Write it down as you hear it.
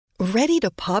Ready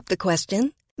to pop the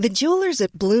question? The jewelers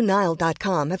at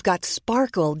BlueNile.com have got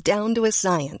sparkle down to a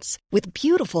science with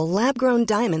beautiful lab-grown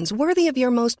diamonds worthy of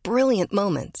your most brilliant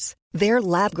moments. Their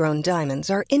lab-grown diamonds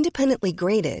are independently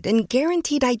graded and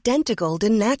guaranteed identical to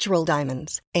natural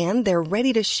diamonds, and they're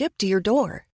ready to ship to your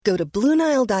door. Go to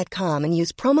BlueNile.com and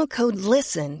use promo code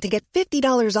LISTEN to get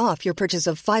 $50 off your purchase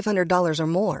of $500 or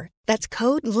more. That's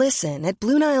code LISTEN at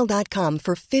BlueNile.com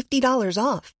for $50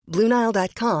 off.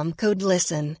 BlueNile.com, code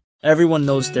LISTEN. Everyone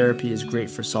knows therapy is great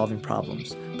for solving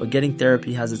problems, but getting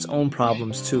therapy has its own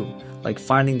problems too, like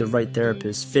finding the right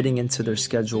therapist, fitting into their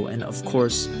schedule, and of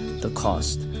course, the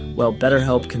cost. Well,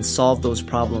 BetterHelp can solve those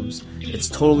problems. It's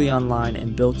totally online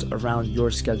and built around your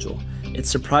schedule.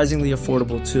 It's surprisingly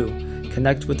affordable too.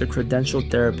 Connect with a credentialed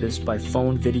therapist by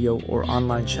phone, video, or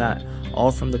online chat,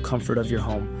 all from the comfort of your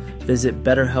home. Visit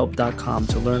BetterHelp.com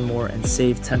to learn more and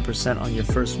save 10% on your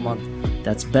first month.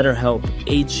 That's BetterHelp,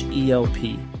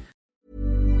 H-E-L-P.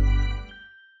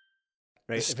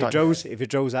 Right, if it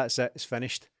drills, that's it. It's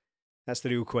finished. That's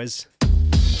the real quiz.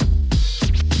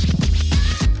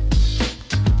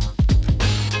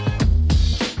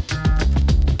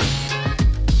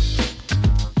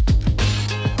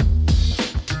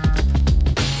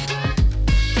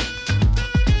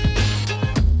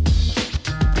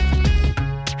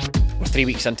 We're 3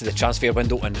 weeks into the transfer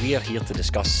window and we are here to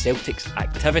discuss Celtic's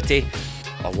activity,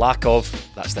 or lack of.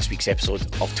 That's this week's episode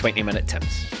of 20 Minute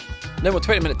Tims. Now, with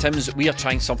 20 Minute Tims, we are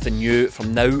trying something new.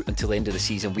 From now until the end of the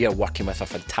season, we are working with a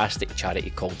fantastic charity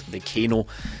called the Kano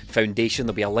Foundation.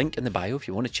 There'll be a link in the bio if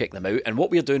you want to check them out. And what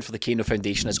we're doing for the Kano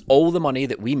Foundation is all the money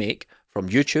that we make from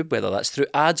YouTube, whether that's through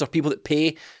ads or people that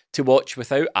pay to watch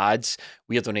without ads,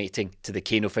 we are donating to the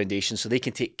Kano Foundation so they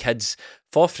can take kids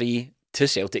for free to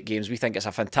Celtic games. We think it's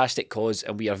a fantastic cause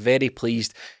and we are very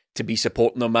pleased to be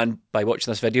supporting them, and by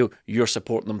watching this video, you're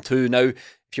supporting them too. Now,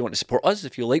 if you want to support us,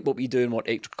 if you like what we do and want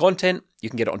extra content, you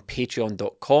can get it on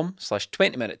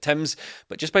patreon.com/20minutetims.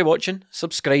 But just by watching,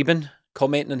 subscribing,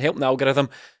 commenting and helping the algorithm,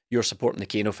 you're supporting the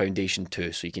Kano Foundation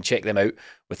too. So you can check them out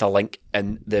with a link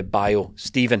in the bio.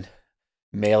 Stephen,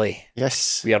 Melly.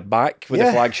 Yes. We are back with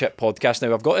the flagship podcast.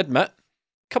 Now, I've got to admit, a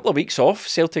couple of weeks off.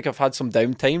 Celtic have had some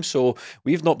downtime, so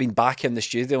we've not been back in the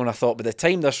studio, and I thought by the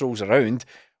time this rolls around,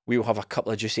 we will have a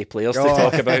couple of juicy players to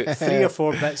talk about. 3 or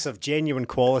 4 bits of genuine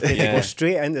quality to go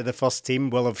straight into the first team.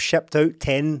 We'll have shipped out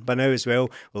 10 by now as well.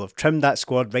 We'll have trimmed that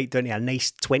squad right down to a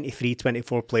nice 23,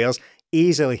 24 players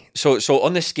easily. So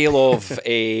on the scale of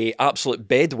a absolute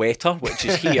bedwetter, which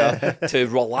is here, to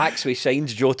relax, we signed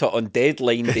Jota on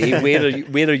deadline day.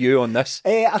 Where are you on this?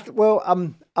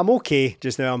 I'm okay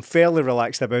just now. I'm fairly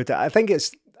relaxed about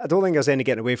it. I don't think there's any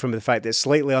getting away from the fact that it's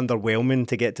slightly underwhelming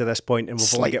to get to this point, and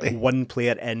we've only got one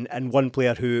player in, and one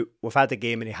player who we've had a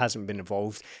game and he hasn't been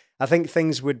involved. I think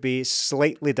things would be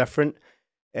slightly different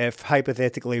if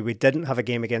hypothetically we didn't have a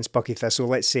game against Bucky Thistle.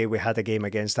 Let's say we had a game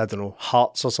against, I don't know,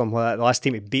 Hearts or something like that. The last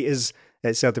team who beat us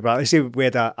at Celtic Park. Let's say we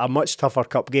had a much tougher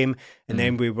cup game, and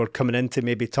then we were coming into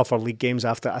maybe tougher league games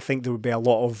after. I think there would be a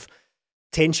lot of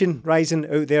tension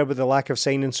rising out there with the lack of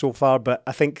signing so far, but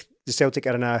I think the Celtic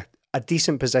are in a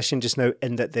decent position just now,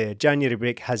 in that the January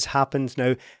break has happened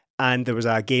now and there was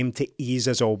a game to ease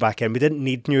us all back in. We didn't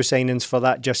need new signings for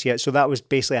that just yet, so that was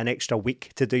basically an extra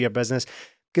week to do your business.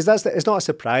 Because it's not a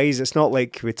surprise. It's not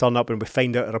like we turn up and we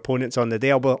find out our opponents on the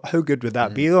day. Well, how good would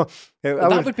that be though?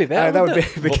 That would be better. That would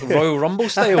be Royal Rumble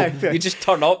style. You just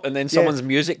turn up and then someone's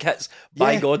music hits.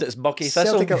 By God, it's Bucky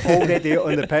Thistle. Celtic are already out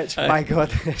on the pitch. By God,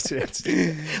 it's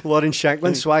Lauren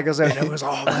Shanklin swaggers out. And it was,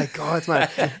 oh my God, man.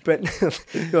 But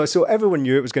so everyone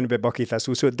knew it was going to be Bucky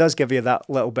Thistle. So it does give you that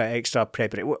little bit extra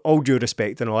preparation. All due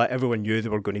respect and all that, everyone knew they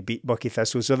were going to beat Bucky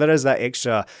Thistle. So there is that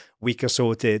extra week or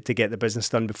so to get the business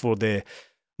done before the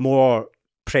more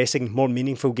pressing, more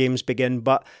meaningful games begin.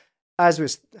 But as we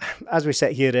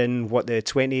sit here in the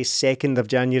 22nd of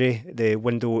January, the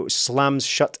window slams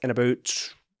shut in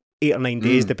about 8 or 9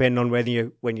 days, depending on when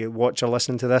you watch or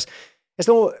listen to this. It's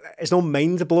no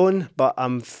mind blowing, but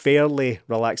I'm fairly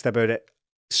relaxed about it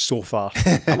so far.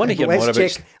 I want to hear more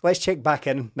about. Let's check back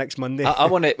in next Monday. I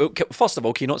want to. First of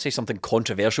all, can you not say something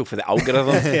controversial for the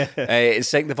algorithm?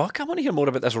 Second of all, I want to hear more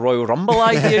about this Royal Rumble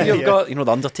idea you've got. You know,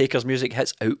 the Undertaker's music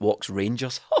hits, out walks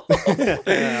Rangers.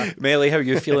 Melly, how are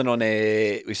you feeling on?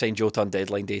 We signed Jota on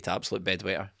deadline day to absolute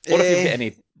bedwetter. What if you've got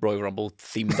any Royal Rumble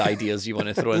themed ideas you want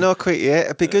to throw in? Not quite yet.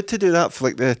 It'd be good to do that for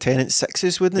like the 10 and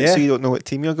 6s, wouldn't it? So you don't know what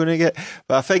team you're going to get.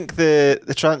 But I think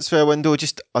the transfer window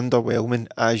just underwhelming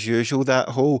as usual. That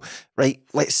whole, right,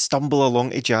 let's stumble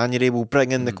along to January, we'll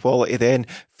bring in the quality then.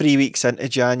 3 weeks into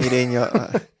January and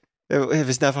you're It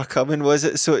was never coming, was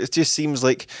it? So it just seems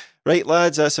like, right,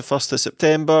 lads, that's the 1st of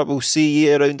September. We'll see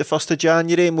you around the 1st of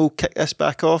January and we'll kick this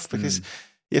back off. Because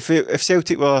if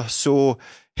Celtic were so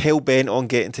hell-bent on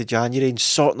getting to January and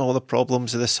sorting all the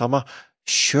problems of the summer,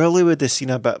 surely we'd have seen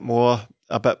a bit more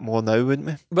now, wouldn't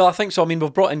we? Well, I think so. I mean,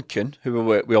 we've brought in Kühn,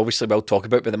 who we obviously will talk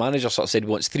about, but the manager sort of said he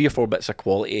wants 3 or 4 bits of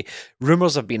quality.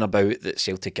 Rumours have been about that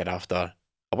Celtic are after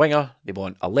a winger, they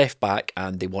want a left back,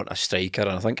 and they want a striker.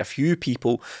 And I think a few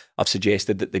people have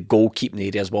suggested that the goalkeeping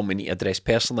area is one we need to address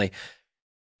personally.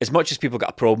 As much as people got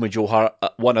a problem with Joe Hart,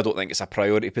 one, I don't think it's a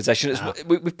priority position.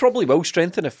 We probably will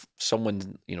strengthen if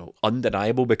someone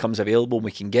undeniable becomes available and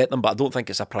we can get them, but I don't think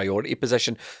it's a priority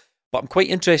position. But I'm quite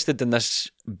interested in this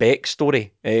Beck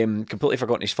story. Completely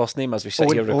forgotten his first name as we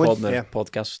sit here recording the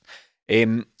podcast.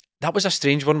 That was a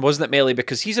strange one, wasn't it, Melly?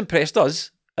 Because he's impressed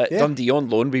us at Dundee on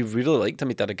loan. We really liked him.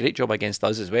 He did a great job against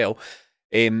us as well.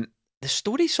 The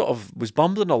story sort of was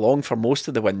bumbling along for most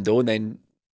of the window, and then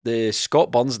the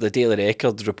Scott Burns, the Daily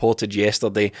Record, reported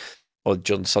yesterday, or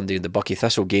during Sunday in the Bucky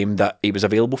Thistle game, that he was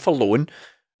available for loan.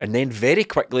 And then very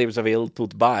quickly he was available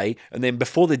to buy. And then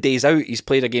before the day's out, he's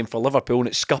played a game for Liverpool and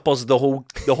it scuppers the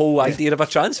whole idea of a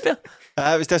transfer.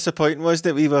 It was disappointing, wasn't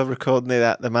it? We were recording it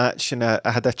at the match and I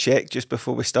had a check just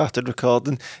before we started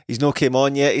recording. He's not came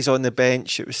on yet. He's on the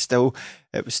bench. It was still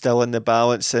in the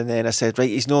balance. And then I said, right,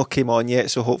 he's not came on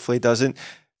yet, so hopefully he doesn't.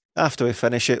 After we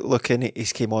finish it, looking,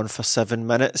 he's came on for 7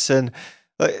 minutes. And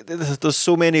there's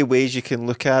so many ways you can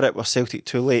look at it. Were Celtic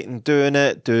too late in doing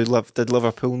it? Did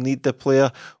Liverpool need the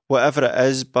player? Whatever it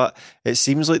is, but it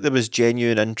seems like there was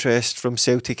genuine interest from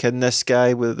Celtic in this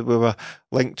guy. We were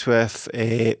linked with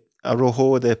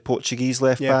Arojo, the Portuguese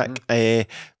left back.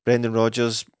 Brendan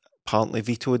Rodgers apparently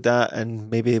vetoed that, and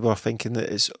maybe we're thinking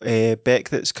that it's Beck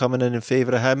that's coming in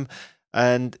favour of him.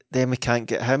 And then we can't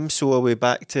get him. So are we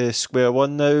back to square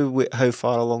one now? How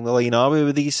far along the line are we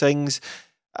with these things?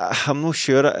 I'm not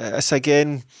sure. It's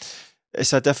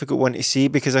a difficult one to see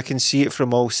because I can see it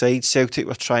from all sides. Celtic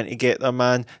were trying to get their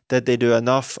man. Did they do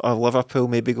enough? Or Liverpool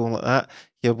maybe going like that?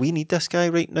 Yeah, we need this guy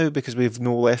right now because we've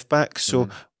no left back. So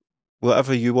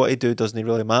whatever you want to do doesn't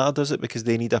really matter, does it? Because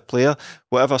they need a player.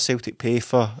 Whatever Celtic pay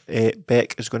for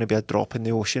Beck is going to be a drop in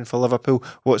the ocean for Liverpool.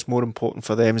 What's more important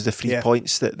for them is the 3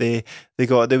 points that they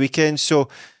got at the weekend. So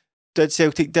did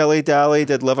Celtic dilly-dally?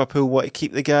 Did Liverpool want to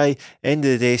keep the guy? End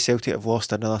of the day, Celtic have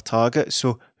lost another target.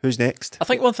 So who's next? I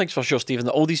think one thing's for sure, Stephen,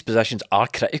 that all these positions are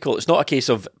critical. It's not a case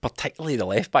of, particularly the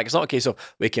left back, it's not a case of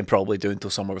we can probably do until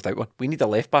summer without one. We need a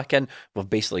left back in. We've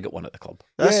basically got one at the club.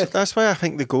 That's why I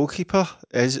think the goalkeeper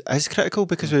is critical,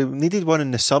 because we needed one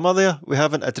in the summer there. We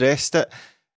haven't addressed it.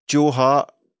 Joe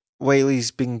Hart, while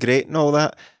he's been great and all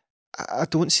that, I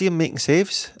don't see him making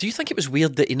saves. Do you think it was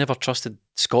weird that he never trusted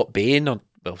Scott Bain? Or,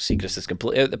 well, Siegrist is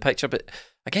completely out of the picture, but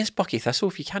against Bucky Thistle,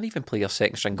 if you can't even play your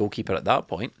second string goalkeeper at that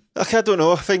point. I don't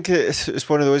know. I think it's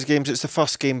one of those games. It's the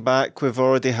first game back. We've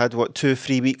already had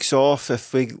 2-3 weeks off.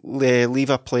 If we leave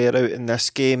a player out in this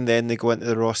game, then they go into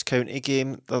the Ross County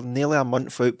game. They're nearly a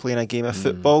month out playing a game of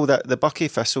football. That the Bucky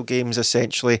Thistle game is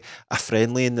essentially a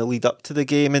friendly in the lead up to the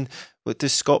game. And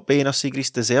does Scott Bain or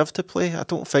Siegrist deserve to play? I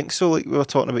don't think so. Like we were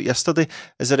talking about yesterday,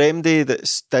 is there MD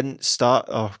that didn't start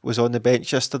or was on the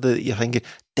bench yesterday that you're thinking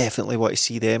definitely want to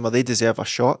see them, or they deserve a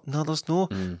shot? No, there's no.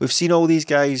 We've seen all these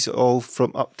guys all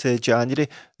from up to January.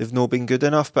 They've not been good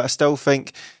enough, but I still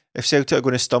think if Celtic are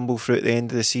going to stumble through at the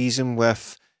end of the season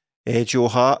with Joe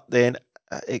Hart, then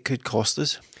it could cost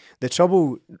us. The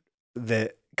trouble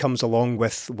that comes along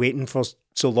with waiting for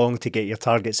so long to get your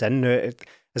targets in now,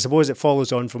 I suppose it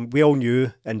follows on from, we all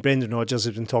knew, and Brendan Rodgers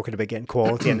has been talking about getting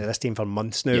quality into this team for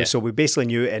months now, so we basically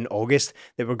knew in August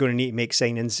that we're going to need to make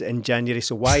signings in January,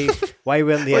 so why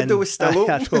weren't they in? Window was still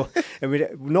open.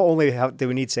 And not only do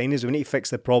we need signings, we need to fix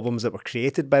the problems that were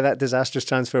created by that disastrous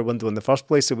transfer window in the first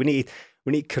place, so we need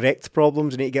to correct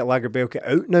problems. We need to get Lagerbielke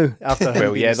out now after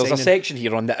well, yeah, there's a section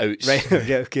here on the outs. Right,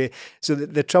 okay. So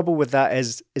the trouble with that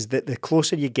is that the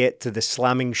closer you get to the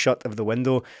slamming shut of the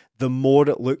window, the more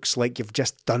it looks like you've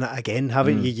just done it again,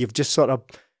 haven't you? You've just sort of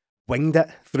winged it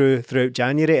throughout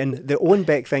January. And the Owen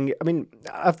Beck thing, I mean,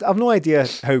 I've no idea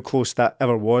how close that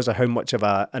ever was or how much of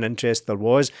an interest there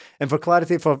was. And for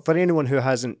clarity, for anyone who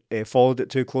hasn't followed it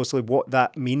too closely, what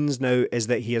that means now is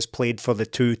that he has played for the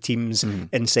two teams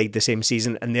inside the same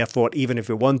season, and therefore, even if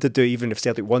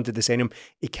Celtic wanted to sign him,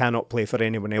 he cannot play for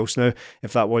anyone else now,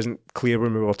 if that wasn't clear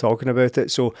when we were talking about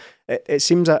it. So it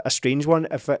seems a strange one.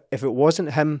 If it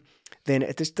wasn't him, then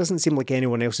it just doesn't seem like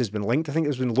anyone else has been linked. I think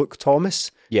there's been Luke Thomas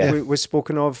who was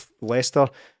spoken of, Leicester.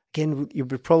 Again, you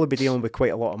would probably be dealing with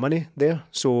quite a lot of money there,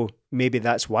 so maybe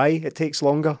that's why it takes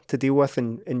longer to deal with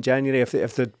in January. If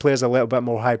the players are a little bit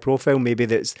more high profile, maybe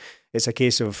it's a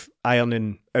case of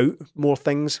ironing out more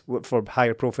things for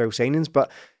higher profile signings.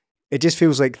 But it just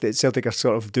feels like that Celtic are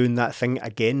sort of doing that thing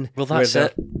again. Well, that's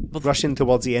it. Rushing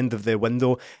towards the end of the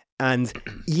window. And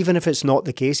even if it's not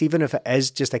the case, even if it is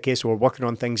just a case where we're working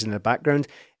on things in the background,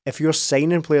 if you're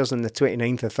signing players on the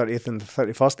 29th, the 30th and the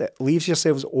 31st, it leaves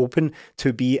yourselves open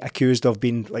to be accused of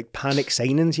being like panic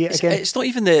signings yet again. It's not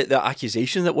even the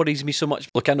accusation that worries me so much.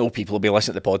 Look, I know people will be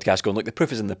listening to the podcast going, look, the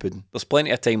proof is in the pudding. There's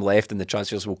plenty of time left and the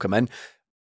transfers will come in.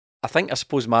 I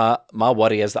suppose my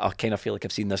worry is that I kind of feel like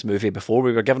I've seen this movie before.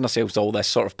 We were giving ourselves all this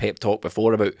sort of pep talk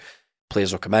before about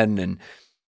players will come in and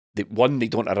they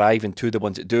don't arrive, and two, the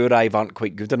ones that do arrive aren't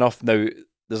quite good enough. Now,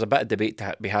 there's a bit of debate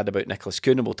to be had about Nicolas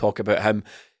Kühn, and we'll talk about him.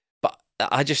 But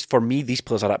for me, these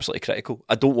players are absolutely critical.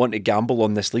 I don't want to gamble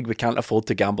on this league. We can't afford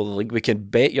to gamble on the league. We can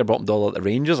bet your bottom dollar that the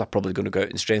Rangers are probably going to go out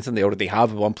and strengthen. They already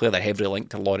have one player. They're heavily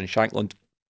linked to Lauren Shankland.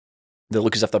 They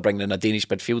look as if they're bringing in a Danish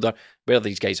midfielder. Whether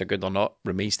these guys are good or not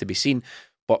remains to be seen.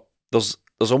 But there's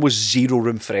almost zero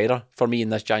room for error for me in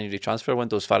this January transfer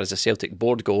window as far as the Celtic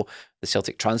board go, the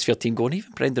Celtic transfer team go, and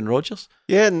even Brendan Rodgers.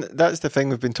 Yeah, and that's the thing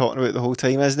we've been talking about the whole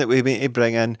time, isn't it? We need to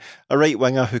bring in a right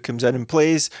winger who comes in and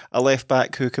plays, a left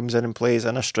back who comes in and plays,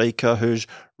 and a striker who's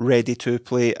ready to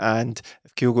play. And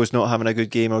if Kyogo's not having a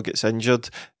good game or gets injured,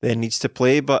 then needs to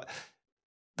play. But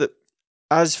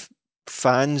as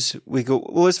fans, we go,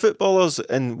 well, as footballers,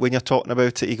 and when you're talking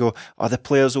about it, you go, oh, the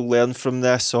players will learn from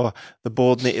this, or the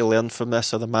board need to learn from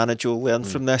this, or the manager will learn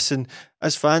from this. And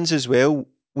as fans as well,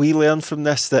 we learn from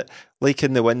this, that like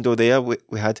in the window there, we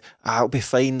had, it'll be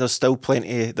fine, there's still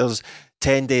plenty, there's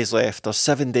 10 days left, there's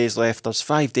 7 days left, there's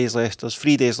 5 days left, there's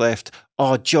 3 days left.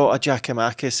 Oh, Jota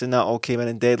Giakoumakis, and that all came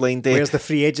in deadline day. Where's the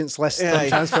free agents list on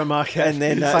transfer market? And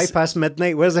then 5 past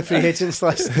midnight, where's the free agents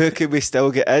list? Who could we still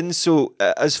get in? So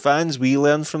as fans, we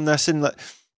learn from this, and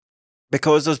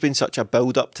because there's been such a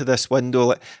build up to this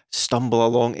window, stumble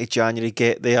along to January,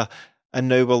 get there, and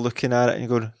now we're looking at it and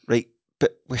going, right,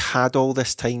 but we had all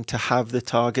this time to have the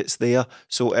targets there.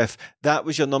 So if that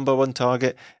was your number one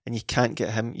target and you can't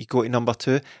get him, you go to number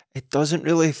two. It doesn't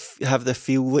really have the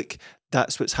feel like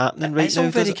that's what's happening right now. It's all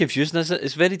very confusing, isn't it?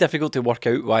 It's very difficult to work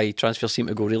out why transfers seem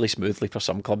to go really smoothly for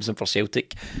some clubs, and for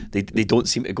Celtic, they don't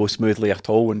seem to go smoothly at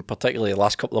all. And particularly the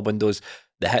last couple of windows,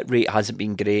 the hit rate hasn't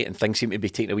been great, and things seem to be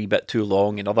taking a wee bit too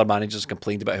long. And other managers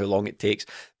complained about how long it takes.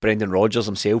 Brendan Rodgers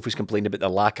himself was complaining about the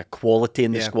lack of quality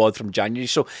in the squad from January.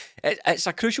 So it's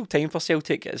a crucial time for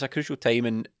Celtic. It's a crucial time,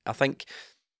 and I think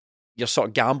you're sort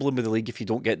of gambling with the league if you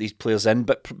don't get these players in.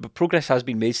 But progress has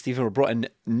been made, Stephen. We brought in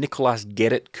Nicolas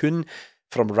Kühn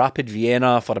from Rapid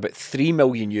Vienna for about €3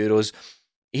 million.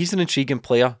 He's an intriguing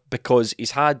player because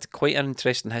he's had quite an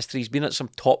interesting history. He's been at some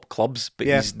top clubs, but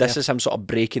this is him sort of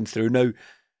breaking through now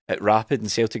at Rapid, and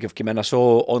Celtic have come in. I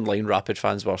saw online Rapid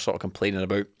fans were sort of complaining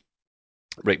about,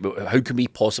 right, but how can we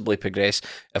possibly progress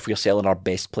if we're selling our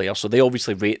best player? So they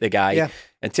obviously rate the guy. Yeah.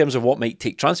 In terms of what might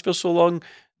take transfers so long,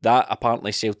 that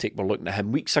apparently Celtic were looking at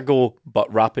him weeks ago,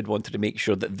 but Rapid wanted to make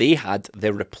sure that they had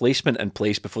their replacement in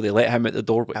place before they let him out the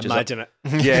door. Which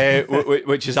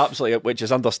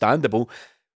is understandable.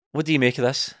 What do you make of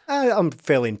this? I'm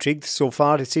fairly intrigued so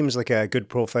far. It seems like a good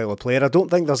profile of player. I don't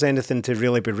think there's anything to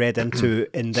really be read into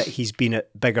in that he's been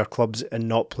at bigger clubs and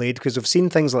not played, because I've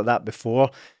seen things like that before.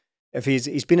 If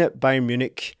he's been at Bayern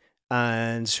Munich,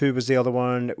 and who was the other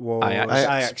one? Well,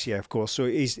 Ajax, yeah, of course. So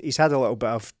he's had a little bit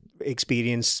of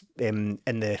experience in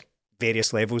the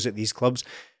various levels at these clubs,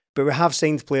 but we have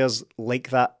signed players like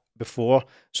that before.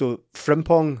 So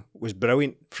Frimpong was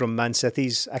brilliant from Man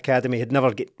City's academy.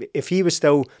 If he was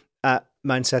still at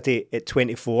Man City at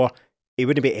 24, he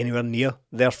wouldn't be anywhere near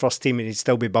their first team, and he'd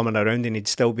still be bumming around, and he'd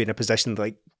still be in a position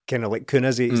kind of like Kühn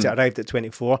is. He's arrived at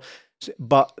 24.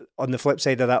 But on the flip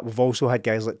side of that, we've also had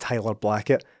guys like Tyler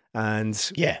Blackett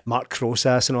and Mark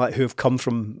Krosas and all that, who have come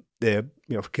from the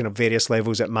kind of various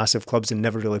levels at massive clubs and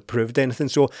never really proved anything.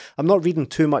 So I'm not reading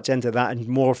too much into that, and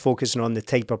more focusing on the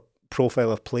type of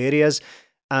profile of player he is.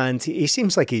 And he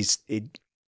seems like he's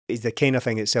the kind of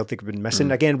thing that Celtic have been missing.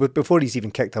 Again, before he's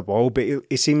even kicked a ball, but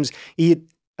he seems, he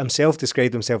himself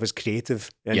described himself as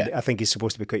creative, and I think he's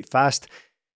supposed to be quite fast.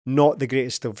 Not the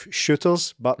greatest of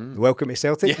shooters, but welcome to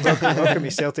Celtic. Welcome to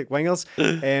Celtic wingers.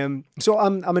 So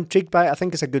I'm intrigued by it. I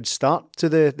think it's a good start to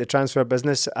the transfer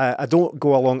business. I don't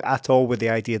go along at all with the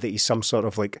idea that he's some sort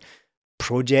of like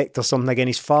project or something. Again,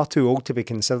 he's far too old to be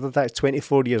considered that. He's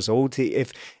 24 years old.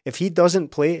 If he doesn't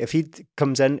play, if he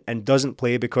comes in and doesn't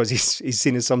play because he's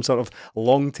seen as some sort of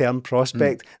long-term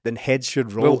prospect, then heads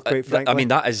should roll, quite frankly. I mean,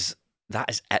 that is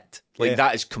it. Like,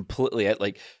 that is completely it.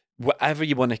 Like, whatever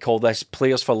you want to call this,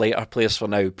 players for later, players for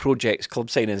now, projects, club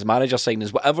signings, manager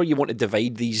signings, whatever you want to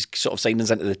divide these sort of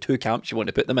signings into the two camps you want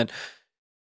to put them in.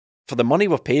 For the money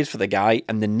we've paid for the guy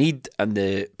and the need and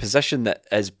the position that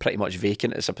is pretty much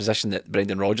vacant, it's a position that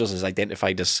Brendan Rodgers has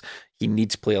identified as he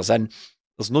needs players in.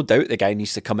 There's no doubt the guy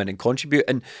needs to come in and contribute.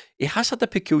 And he has had a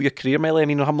peculiar career, Melly. I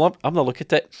mean, I'm going to look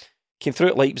at it. Came through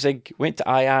at Leipzig, went to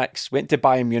Ajax, went to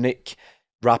Bayern Munich,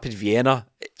 Rapid Vienna.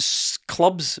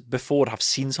 Clubs before have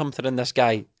seen something in this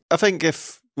guy. I think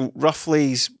if roughly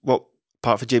he's,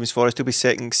 apart from James Forrest, he'll be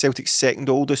Celtic's second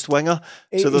oldest winger.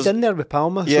 So he's in there with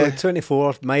Palmer, yeah. So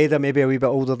 24, Maeda maybe a wee bit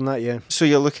older than that, yeah. So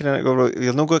you're looking at it,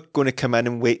 you're not going to come in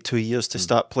and wait 2 years to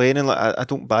start playing. And I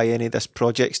don't buy any of this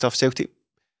project stuff. Celtic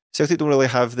don't really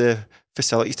have the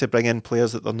facilities to bring in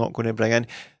players that they're not going to bring in.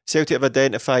 Celtic have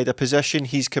identified a position,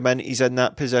 he's come in, he's in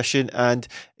that position, and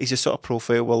he's the sort of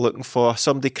profile we're looking for.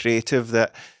 Somebody creative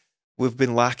that we've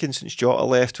been lacking since Jota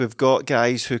left. We've got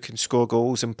guys who can score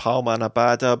goals in Palma and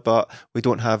Abada, but we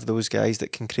don't have those guys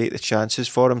that can create the chances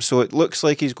for him. So it looks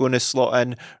like he's going to slot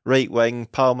in right wing,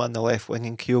 Palma on the left wing,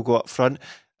 and Kyogo up front.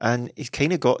 And he's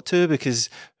kind of got to, because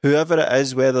whoever it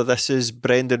is, whether this is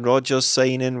Brendan Rodgers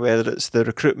signing, whether it's the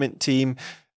recruitment team,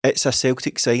 it's a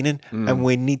Celtic signing, and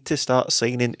we need to start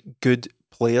signing good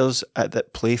players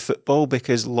that play football,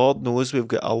 because Lord knows we've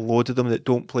got a load of them that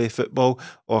don't play football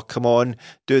or come on,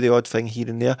 do the odd thing here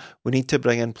and there. We need to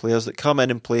bring in players that come in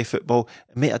and play football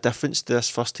and make a difference to this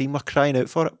first team. We're crying out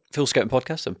for it. Full Scouting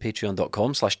Podcast on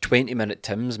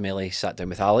patreon.com/20minute-tims. Melly sat down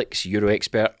with Alex, Euro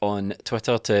expert, on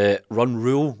Twitter to run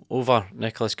rule over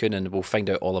Nicolas Kühn, and we'll find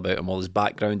out all about him, all his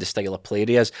background, the style of player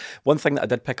he is. One thing that I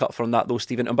did pick up from that though,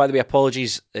 Stephen, and by the way,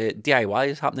 apologies, DIY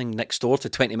is happening next door to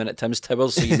 20-minute Tim's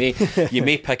Towers, so you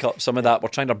may pick up some of that. We're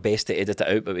trying our best to edit it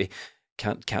out, but we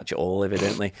can't catch it all,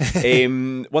 evidently.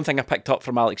 One thing I picked up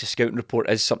from Alex's scouting report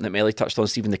is something that Melly touched on,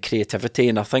 Stephen, the creativity,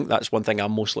 and I think that's one thing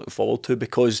I'm most looking forward to,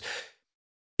 because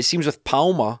it seems with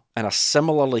Palma and a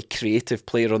similarly creative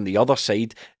player on the other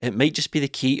side, it might just be the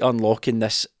key to unlocking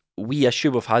this wee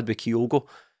issue we've had with Kyogo,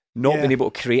 not being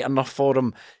able to create enough for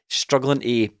him, struggling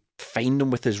to find him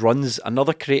with his runs.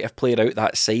 Another creative player out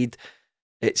that side,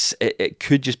 it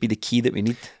could just be the key that we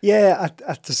need. Yeah,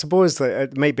 I suppose that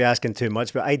it might be asking too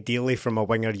much, but ideally from a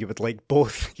winger you would like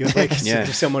both. You would like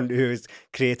someone who is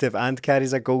creative and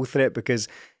carries a goal threat, because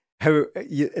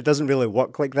it doesn't really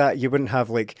work like that. You wouldn't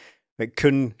have like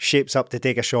Kühn shapes up to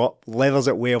take a shot, levels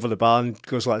it way over the bar and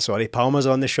goes like, sorry, Palmer's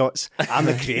on the shots, I'm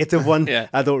the creative one.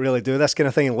 I don't really do this kind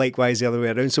of thing, and likewise the other way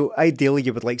around. So ideally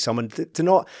you would like someone to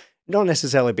not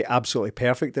necessarily be absolutely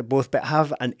perfect at both, but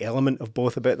have an element of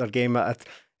both about their game.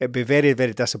 It'd be very,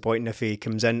 very disappointing if he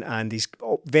comes in and he's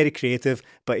very creative,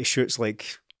 but he shoots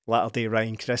like latter-day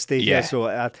Ryan Christie. Yeah. So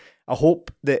I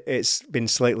hope that it's been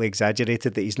slightly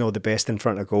exaggerated that he's not the best in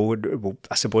front of goal.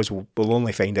 I suppose we'll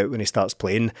only find out when he starts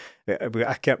playing. We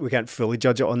can't fully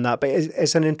judge it on that, but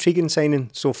it's an intriguing signing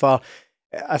so far.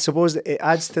 I suppose it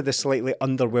adds to the slightly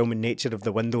underwhelming nature of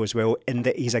the window as well, in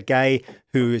that he's a guy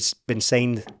who's been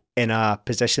signed in a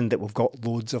position that we've got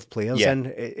loads of players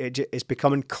in. It's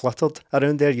becoming cluttered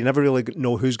around there. You never really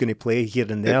know who's going to play here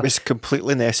and there. It was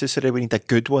completely necessary. We need a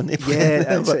good one to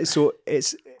play. So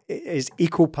it's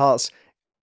equal parts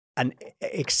an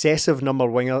excessive number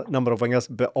of wingers,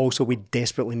 but also we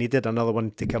desperately needed another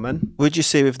one to come in. Would you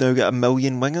say we've now got 1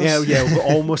 million wingers? Yeah, we've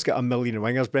almost got 1 million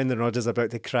wingers. Brendan Rodgers is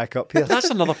about to crack up here. That's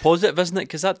another positive, isn't it?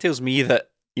 Because that tells me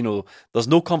that, you know, there's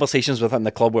no conversations within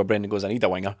the club where Brendan goes, I need a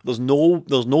winger. There's no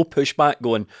pushback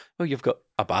going, well, you've got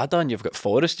Abada and you've got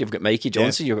Forrest, you've got Mikey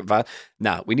Johnson, you've got Van.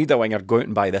 Nah, we need a winger. Go out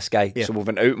and buy this guy. So we've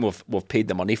went out and we've paid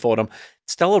the money for him.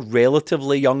 Still a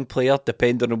relatively young player,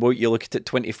 depending on what you look at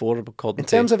 24. In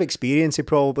terms of experience, he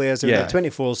probably is.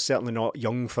 24 is certainly not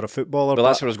young for a footballer. Well,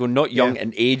 that's where I was going. Not young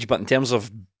in age, but in terms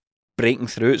of breaking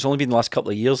through, it's only been the last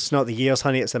couple of years. It's not the years,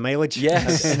 honey, it's the mileage.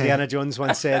 Yes. As Indiana Jones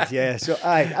once said. Yeah, so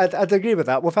I'd agree with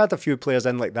that. We've had a few players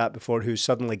in like that before who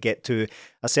suddenly get to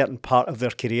a certain part of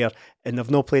their career and they've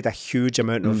not played a huge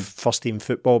amount of first team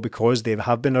football because they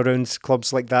have been around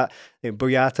clubs like that.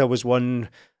 Boyata was one,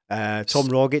 Tom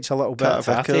Rogic a little bit,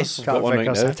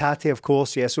 Hatate, of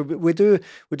course. Yeah, so we do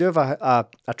have a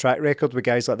track record with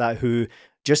guys like that who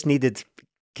just needed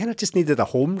a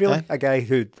home, really. A guy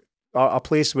who, a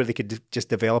place where they could just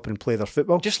develop and play their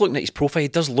football. Just looking at his profile, he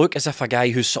does look as if a guy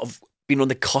who's sort of been on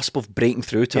the cusp of breaking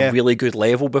through to a really good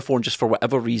level before, and just for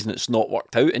whatever reason it's not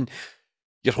worked out. And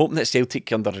you're hoping that Celtic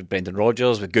under Brendan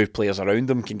Rodgers, with good players around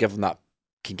them, can give them that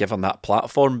can give him that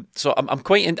platform. So I'm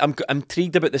I'm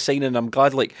intrigued about the signing. I'm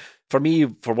glad, like, for me,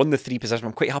 for one of the three positions,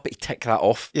 I'm quite happy to tick that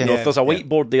off. Yeah, if there's a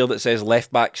whiteboard there that says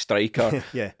left back, striker,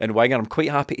 and winger, I'm quite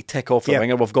happy to tick off the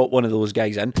winger. We've got one of those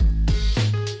guys in.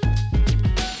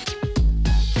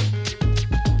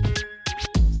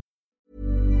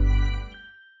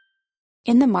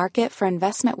 In the market for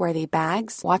investment-worthy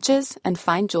bags, watches, and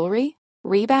fine jewelry,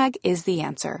 Rebag is the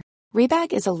answer.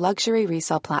 Rebag is a luxury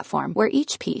resale platform where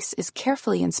each piece is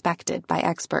carefully inspected by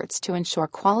experts to ensure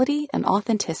quality and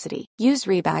authenticity. Use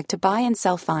Rebag to buy and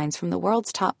sell finds from the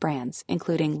world's top brands,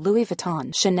 including Louis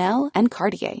Vuitton, Chanel, and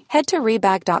Cartier. Head to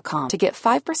Rebag.com to get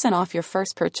 5% off your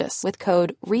first purchase with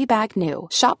code REBAGNEW.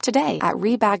 Shop today at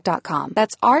Rebag.com.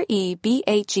 That's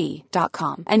REBAG.com.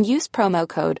 And use promo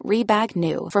code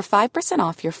REBAGNEW for 5%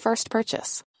 off your first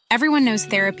purchase. Everyone knows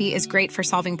therapy is great for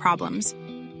solving problems.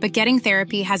 But getting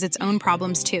therapy has its own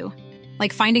problems too,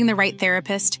 like finding the right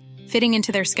therapist, fitting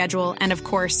into their schedule, and of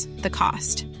course, the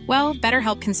cost. Well,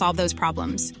 BetterHelp can solve those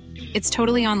problems. It's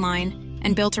totally online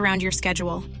and built around your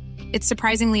schedule. It's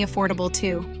surprisingly affordable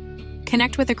too.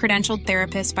 Connect with a credentialed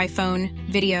therapist by phone,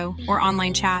 video, or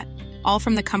online chat, all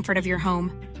from the comfort of your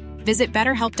home. Visit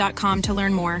BetterHelp.com to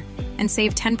learn more and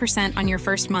save 10% on your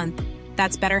first month.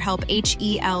 That's BetterHelp,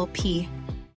 H-E-L-P.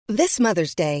 This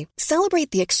Mother's Day,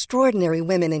 celebrate the extraordinary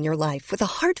women in your life with a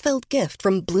heartfelt gift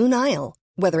from Blue Nile.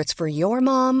 Whether it's for your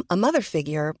mom, a mother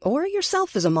figure, or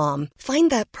yourself as a mom,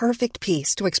 find that perfect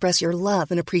piece to express your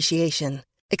love and appreciation.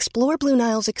 Explore Blue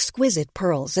Nile's exquisite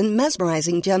pearls and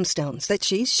mesmerizing gemstones that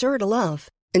she's sure to love.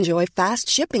 Enjoy fast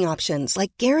shipping options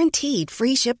like guaranteed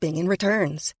free shipping and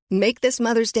returns. Make this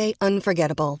Mother's Day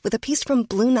unforgettable with a piece from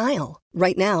Blue Nile.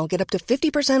 Right now, get up to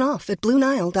 50% off at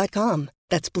BlueNile.com.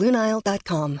 That's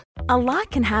BlueNile.com. A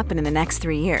lot can happen in the next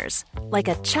 3 years. Like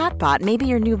a chatbot may be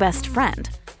your new best friend.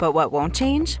 But what won't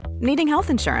change? Needing health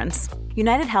insurance.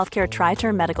 United Healthcare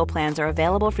Tri-Term Medical Plans are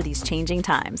available for these changing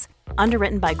times.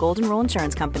 Underwritten by Golden Rule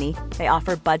Insurance Company, they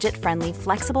offer budget-friendly,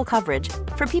 flexible coverage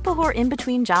for people who are in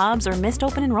between jobs or missed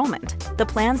open enrollment. The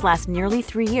plans last nearly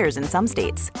 3 years in some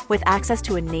states, with access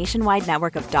to a nationwide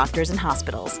network of doctors and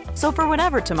hospitals. So for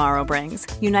whatever tomorrow brings,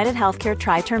 United Healthcare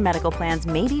Tri-Term Medical Plans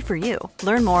may be for you.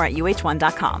 Learn more at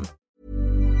uh1.com.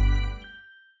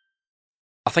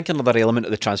 I think another element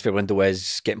of the transfer window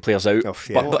is getting players out, but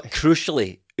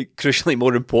crucially,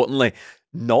 more importantly,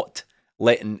 not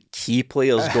letting key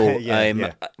players go.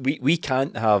 We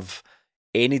can't have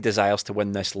any desires to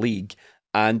win this league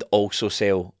and also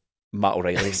sell Matt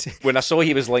O'Reilly. When I saw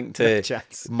he was linked to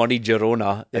Murray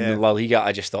Girona in La Liga,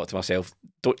 I just thought to myself,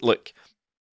 don't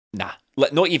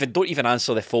even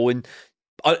answer the phone.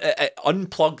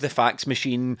 Unplug the fax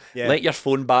machine. Let your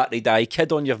phone battery die.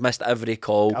 Kid on, you've missed every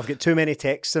call. I've got too many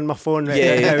texts in my phone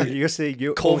right now.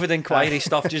 COVID inquiry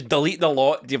stuff. Just delete the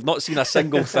lot. You've not seen a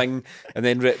single thing, and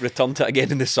then return to it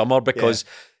again in the summer because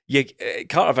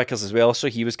Carter Vickers as well. So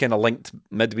he was kind of linked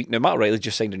midweek. Now Matt O'Reilly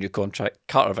just signed a new contract.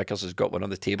 Carter Vickers has got one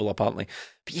on the table apparently,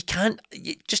 but you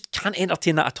just can't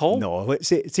entertain that at all. No, let's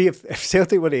see if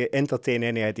Celtic were to entertain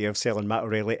any idea of selling Matt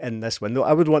O'Reilly in this window,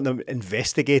 I would want them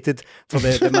investigated for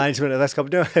the management of this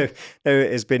club. Now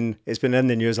it's been in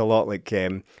the news a lot, like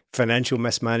financial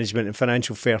mismanagement and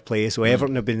financial fair play. So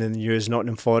Everton have been in the news,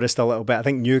 Nottingham Forest a little bit. I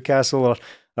think Newcastle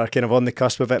are kind of on the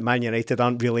cusp of it. Man United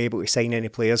aren't really able to sign any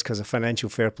players because of financial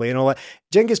fair play and all that.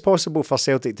 Do you think it's possible for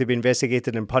Celtic to be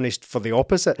investigated and punished for the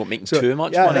opposite? What, making too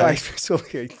much money?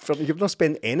 You've not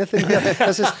spent anything here.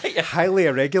 This is highly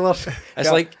irregular. It's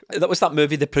like, that was that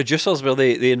movie, The Producers, where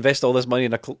they invest all this money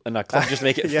in a club just to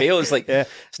make it fail. It's like,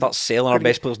 start selling our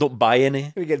best players, don't buy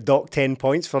any. We get docked 10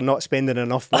 points for not spending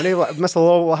enough money. Like, Mr.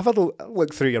 Law, we'll have a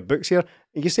look through your books here.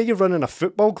 You say you're running a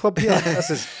football club here? This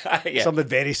is something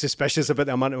very suspicious about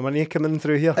the amount of money coming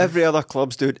through here. Every other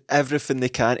club's doing everything they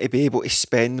can to be able to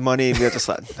spend money, and we're just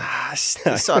like,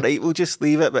 it's all right, we'll just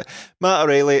leave it. But Matt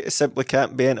O'Reilly simply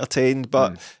can't be entertained.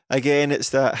 But again,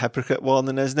 it's that hypocrite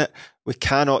warning, isn't it? We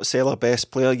cannot sell our best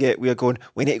player yet. We are going,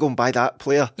 we need to go and buy that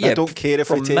player. I don't care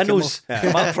if we take minnows,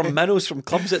 him off. From minnows, from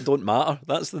clubs that don't matter.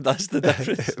 That's the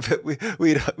difference. But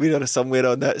we're somewhere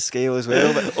on that scale as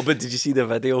well. But did you see the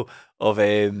video of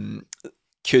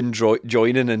Kühn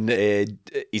joining, and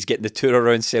he's getting the tour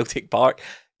around Celtic Park?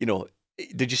 You know,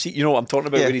 did you see? You know what I'm talking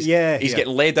about? Where he's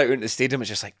getting led out into the stadium. It's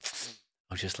just like,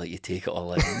 I'll just let you take it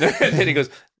all in. And then he goes,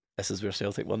 "This is where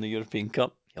Celtic won the European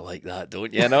Cup." You like that,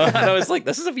 don't you? And I was like,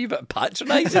 this is a wee bit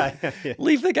patronising.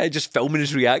 Leave the guy just filming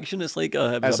his reaction. It's like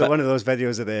it's like one of those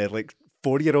videos of the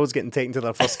 4-year-olds getting taken to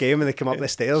their first game and they come up the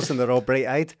stairs and they're all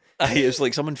bright-eyed. It's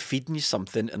like someone feeding you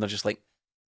something and they're just like,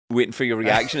 waiting for your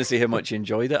reaction to see how much you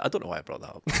enjoyed it. I don't know why I brought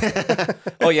that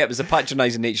up. Oh yeah, it was the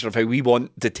patronising nature of how we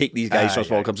want to take these guys from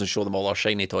small clubs and show them all our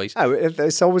shiny toys.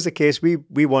 It's always the case.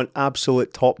 We want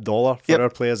absolute top dollar for our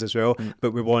players as well,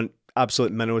 but we want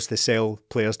absolute minnows to sell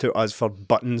players to us for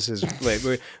buttons. Is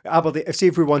like Aberdeen.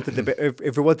 If we wanted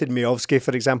if we wanted Miovski,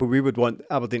 for example, we would want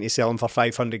Aberdeen to sell him for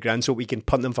 500 grand so we can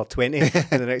punt them for 20 in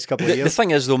the next couple of years. The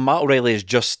thing is, though, Matt O'Reilly has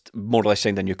just more or less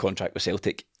signed a new contract with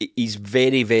Celtic. He's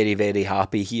very, very, very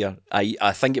happy here.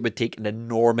 I think it would take an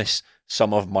enormous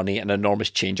sum of money, an enormous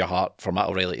change of heart for Matt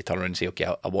O'Reilly to turn around and say,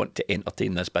 okay, I want to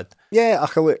entertain this bid. Yeah,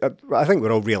 I think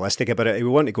we're all realistic about it. We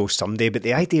want to go someday, but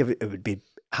the idea of it would be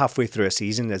halfway through a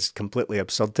season is completely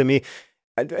absurd to me.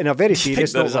 In a very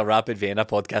serious note, there's a Rapid Vienna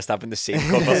podcast having the same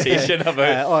conversation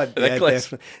about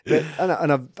Nicolas.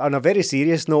 On a very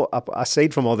serious note,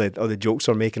 aside from all the jokes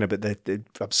we're making about the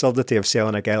absurdity of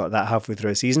selling a guy like that halfway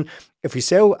through a season, if we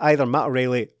sell either Matt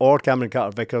O'Reilly or Cameron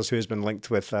Carter-Vickers, who's been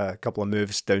linked with a couple of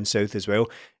moves down south as well,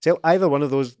 sell either one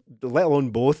of those, let alone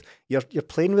both, you're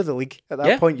playing with the league at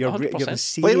that point. You're in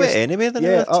serious, playing with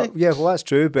anyway. Well, that's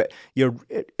true, but you're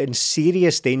in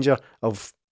serious danger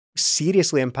of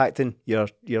seriously impacting your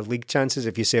league chances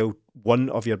if you sell one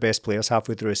of your best players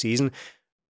halfway through a season.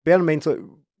 Bear in mind,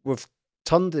 we've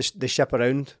turned the ship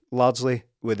around largely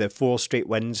with the 4 straight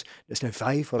wins. It's now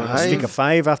 5, or a streak of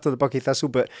 5 after the Bucky Thistle,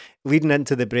 but leading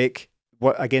into the break,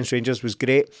 what against Rangers was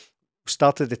great.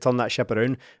 Started to turn that ship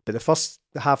around, but the first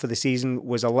half of the season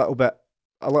was a little bit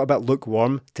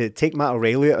lukewarm. To take Matt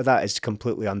O'Reilly out of that is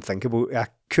completely unthinkable. I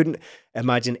couldn't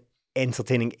imagine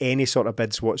entertaining any sort of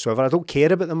bids whatsoever. I don't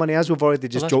care about the money, as we've already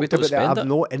just joked about that. I'm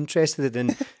not interested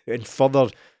in further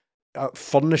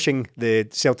furnishing the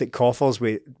Celtic coffers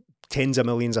with tens of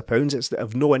millions of pounds. It's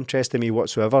of no interest to me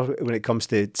whatsoever when it comes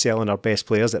to selling our best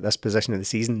players at this position of the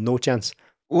season. No chance.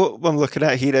 What I'm looking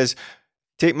at here is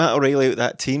take Matt O'Reilly out of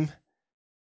that team.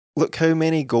 Look how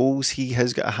many goals he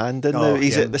has got a hand in now.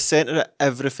 He's at the centre of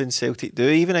everything Celtic do.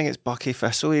 Even against Bucky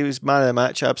Thistle, he was man of the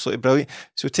match, absolutely brilliant.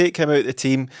 So take him out of the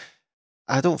team.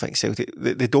 I don't think Celtic,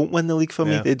 they don't win the league for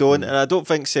me. They don't. And I don't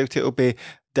think Celtic will be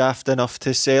daft enough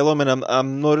to sell him. And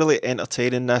I'm not really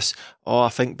entertaining this, I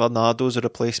think Bernardo's a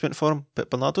replacement for him. But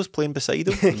Bernardo's playing beside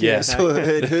him. So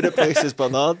who replaces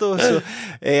Bernardo? So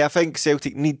I think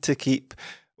Celtic need to keep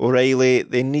O'Reilly.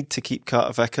 They need to keep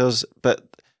Carter-Vickers. But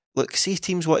look, see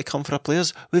teams want to come for our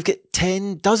players. We've got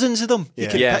dozens of them you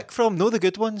can pick from. No the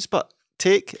good ones, but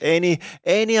take any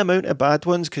amount of bad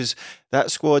ones, because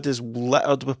that squad is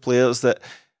littered with players that,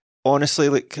 honestly,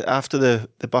 like after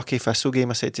the Bucky Thistle game,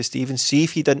 I said to Stephen, see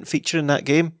if he didn't feature in that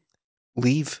game,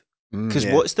 leave. Because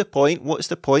what's the point? What's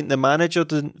the point? The manager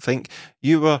didn't think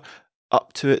you were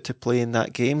up to it to play in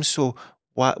that game, so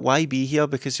why be here?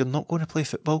 Because you're not going to play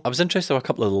football. I was interested in a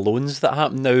couple of loans that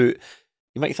happened. Now,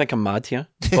 you might think I'm mad here,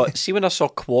 but see, when I saw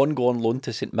Kwon go on loan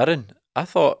to St Mirren, I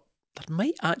thought there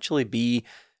might actually be,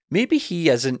 maybe he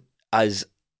isn't as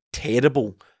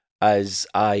terrible as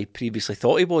I previously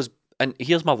thought he was. And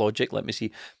here's my logic. Let me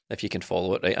see if you can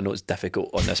follow it, right? I know it's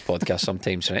difficult on this podcast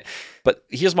sometimes, right? But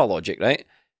here's my logic, right?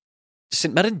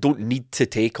 St Mirren don't need to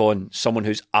take on someone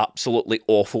who's absolutely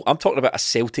awful. I'm talking about a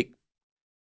Celtic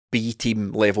B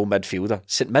team level midfielder.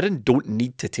 St Mirren don't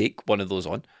need to take one of those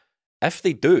on. If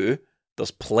they do,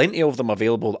 there's plenty of them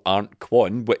available that aren't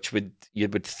Kwon, which you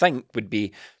would think would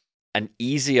be an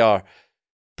easier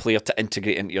player to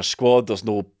integrate into your squad. There's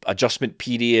no adjustment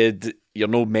period. You're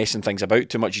not messing things about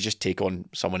too much. You just take on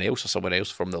someone else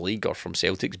from the league or from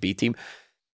Celtic's B team,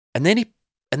 and then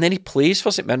he plays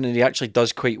for St Mirren and he actually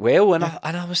does quite well. And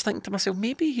I was thinking to myself,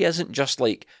 maybe he isn't just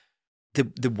like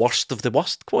the worst of the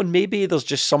worst, Kwon. Maybe there's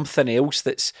just something else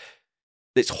that's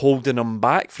holding him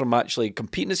back from actually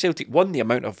competing at Celtic. One, the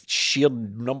amount of sheer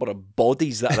number of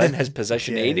bodies that are in his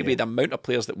position anyway, the amount of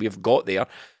players that we've got there.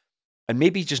 And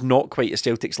maybe he's just not quite at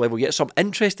Celtic's level yet. So I'm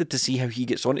interested to see how he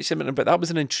gets on at St Mirren. But that was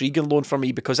an intriguing loan for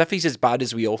me, because if he's as bad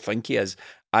as we all think he is,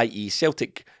 i.e.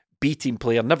 Celtic B-team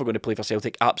player, never going to play for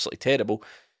Celtic, absolutely terrible,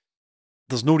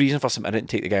 there's no reason for St Mirren to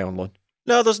take the guy on loan.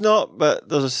 No, there's not. But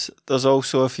there's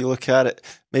also, if you look at it,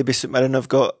 maybe St Mirren have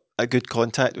got a good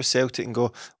contact with Celtic and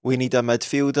go, we need a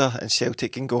midfielder, and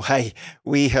Celtic can go, hey,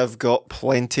 we have got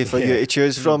plenty for you to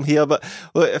choose from here. But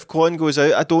look, if Kwon goes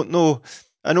out, I don't know.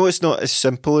 I know it's not as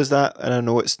simple as that, and I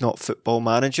know it's not Football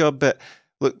Manager, but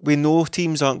look, we know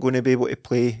teams aren't going to be able to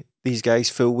play these guys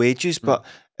full wages, but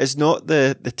is not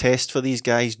the test for these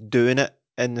guys doing it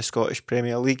in the Scottish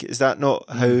Premier League? Is that not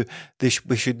how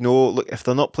we should know? Look, if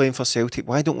they're not playing for Celtic,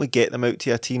 why don't we get them out to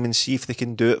a team and see if they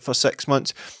can do it for 6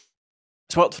 months?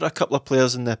 It's worked for a couple of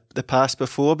players in the past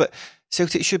before, but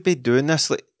Celtic should be doing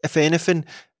this. Like, if anything,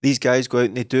 these guys go out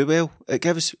and they do well. It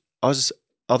gives us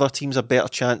other teams a better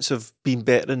chance of being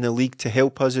better in the league to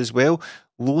help us as well.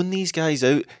 Loan these guys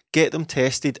out, get them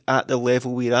tested at the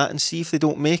level we're at, and see if they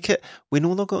don't make it. We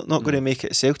know they're not going to make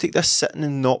it at Celtic. This sitting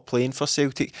and not playing for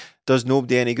Celtic does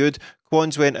nobody any good.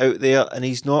 Quan's went out there and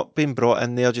he's not been brought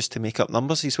in there just to make up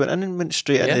numbers. He's went in and went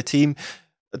straight in the team.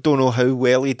 I don't know how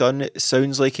well he done. It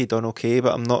sounds like he done okay,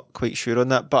 but I'm not quite sure on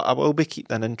that. But I will be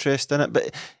keeping an interest in it.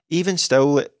 But even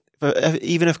still,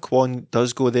 even if Quan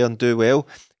does go there and do well,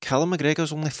 Callum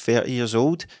McGregor's only 30 years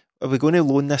old. Are we going to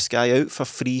loan this guy out for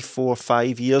 3, 4,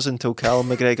 5 years until Callum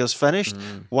McGregor's finished?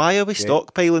 Why are we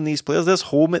stockpiling these players? There's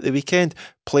Home at the weekend,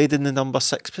 played in the number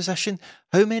 6 position.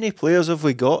 How many players have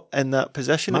we got in that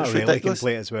position? Matt It's Riley ridiculous. can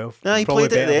play it as well. Nah, he Probably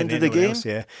played it at the better end than of the anyone game. else,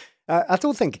 yeah. I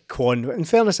don't think Quan, in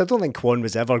fairness, I don't think Quan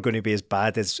was ever going to be as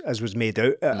bad as was made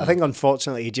out. I think,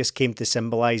 unfortunately, he just came to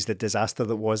symbolise the disaster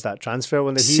that was that transfer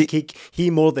when he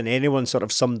more than anyone sort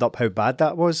of summed up how bad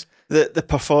that was. The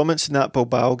performance in that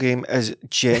Bilbao game is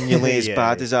genuinely as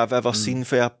bad as I've ever seen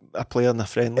for a player in a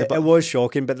friendly. It was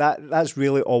shocking, but that's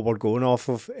really all we're going off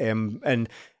of. And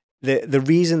the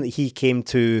reason that he came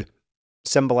to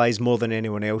symbolise more than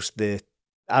anyone else the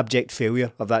abject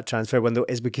failure of that transfer window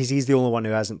is because he's the only one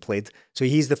who hasn't played. So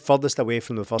he's the furthest away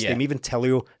from the first team. Even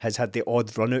Tilio has had the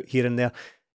odd run out here and there.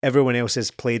 Everyone else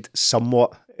has played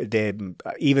somewhat.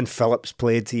 Even Phillips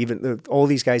played. Even all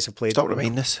these guys have played. Stop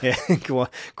reminding us. Yeah, go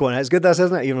on. It's good, this,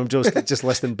 isn't it? Even I'm just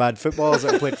listing bad footballers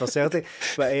that have played for Celtic.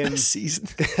 But this season.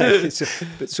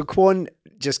 so Quan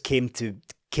just came to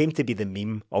be the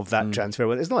meme of that transfer.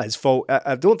 Well, it's not his fault.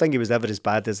 I don't think he was ever as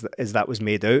bad as that was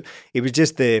made out. He was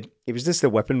just the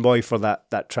whipping boy for that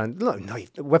No,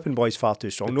 the whipping boy's far too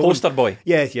strong. The poster boy.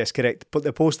 Yeah, yes, correct. But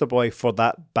the poster boy for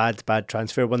that bad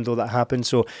transfer window that happened.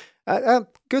 So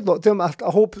good luck to him. I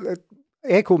hope,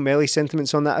 echo Melly's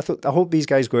sentiments on that. I hope these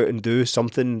guys go out and do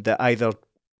something that either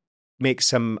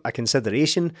makes him a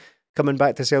consideration coming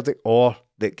back to Celtic, or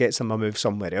that gets him a move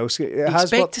somewhere else.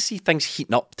 Expect to see things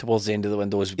heating up towards the end of the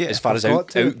window as far as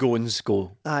outgoings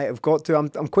go. I've got to.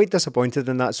 I'm quite disappointed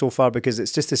in that so far because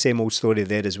it's just the same old story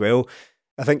there as well.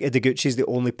 I think Ideguchi's the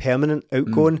only permanent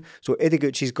outgoing. So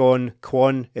Ideguchi's gone,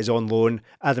 Quan is on loan,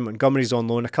 Adam Montgomery's on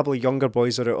loan, a couple of younger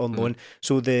boys are out on loan.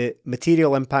 So the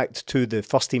material impact to the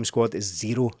first team squad is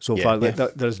zero so far.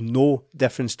 There's no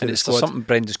difference to the squad. There's something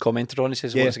Brendan's commented on. He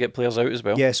says he wants to get players out as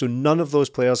well. Yeah, so none of those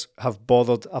players have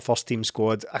bothered a first team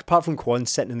squad. Apart from Quan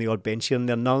sitting in the odd bench here and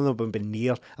there, none of them have been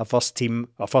near a first team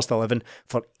or first 11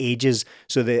 for ages.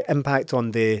 So the impact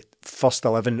on the first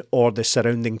 11 or the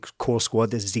surrounding core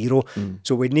squad is zero.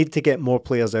 So we need to get more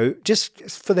players out just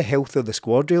for the health of the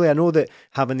squad, really. I know that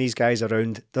having these guys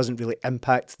around doesn't really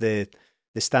impact the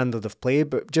standard of play,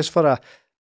 but just for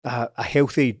a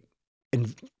healthy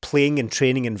playing and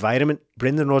training environment,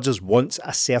 Brendan Rodgers wants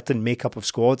a certain makeup of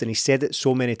squad, and he said it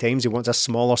so many times. He wants a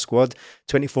smaller squad,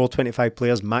 24, 25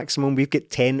 players maximum. We've got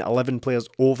 10, 11 players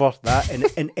over that and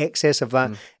in excess of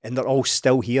that, and they're all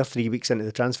still here 3 weeks into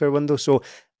the transfer window. So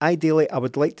ideally, I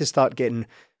would like to start getting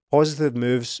positive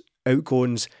moves,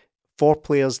 outgoings for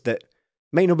players that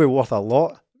might not be worth a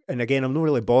lot. And again, I'm not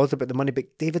really bothered about the money,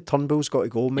 but David Turnbull's got to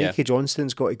go. Mikey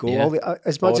Johnston's got to go. Yeah.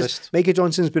 As much as Mikey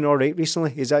Johnston's been all right recently,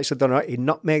 he's actually done all right. He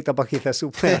nutmegged a Bucky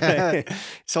Thistle player.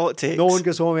 That's all it takes. No one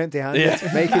goes home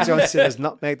empty-handed. Mikey Johnston has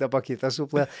nutmegged a Bucky Thistle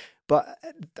player. But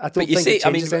I don't think it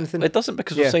changes anything. It doesn't,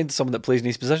 because we've signed someone that plays in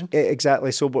his position.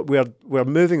 Exactly. So but we're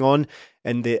moving on,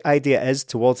 and the idea is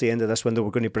towards the end of this window,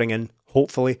 we're going to bring in,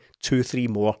 hopefully, 2-3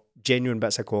 more genuine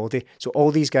bits of quality. So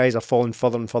all these guys are falling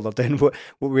further and further down. What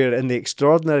we're in the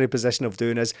extraordinary position of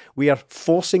doing is we are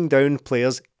forcing down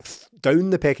players down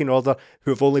the pecking order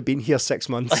who have only been here 6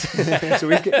 months. So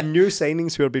we've got new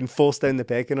signings who are being forced down the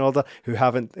pecking order who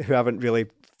haven't really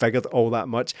figured all that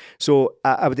much. So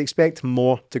I would expect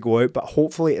more to go out, but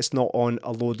hopefully it's not on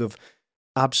a load of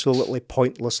absolutely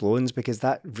pointless loans, because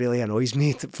that really annoys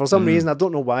me. For some reason, I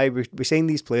don't know why, we signed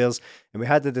these players, and we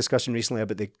had the discussion recently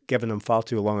about giving them far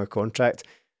too long a contract.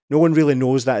 No one really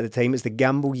knows that at the time. It's the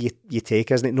gamble you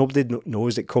take, isn't it? Nobody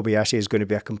knows that Kobayashi is going to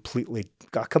be a complete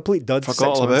dud.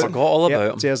 Forgot all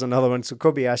about him. So here's another one. So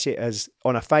Kobayashi is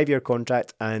on a 5-year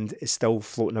contract and is still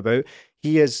floating about.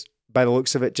 He is, by the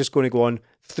looks of it, just going to go on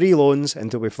 3 loans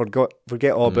until we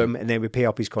forget all about him, and then we pay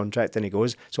up his contract and he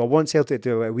goes. So I want Celtic to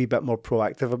do a wee bit more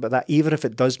proactive about that, even if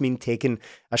it does mean taking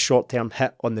a short-term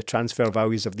hit on the transfer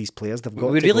values of these players.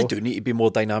 We really do need to be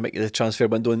more dynamic in the transfer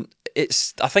window, and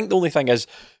I think the only thing is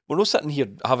we're not sitting here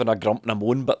having a grump and a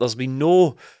moan, but there's been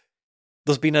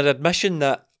an admission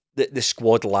that the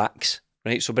squad lacks.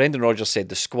 Right, so Brendan Rodgers said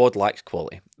the squad lacks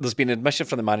quality. There's been an admission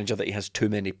from the manager that he has too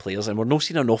many players, and we're not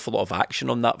seeing an awful lot of action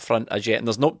on that front as yet. And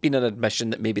there's not been an admission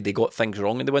that maybe they got things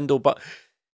wrong in the window, but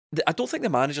I don't think the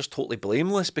manager's totally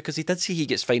blameless, because he did say he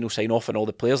gets final sign-off on all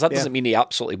the players. That doesn't mean he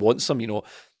absolutely wants them,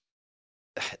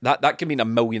 That can mean a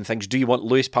million things. Do you want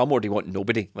Lewis Palmer or do you want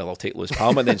nobody? Well, I'll take Lewis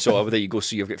Palmer then. So there you go.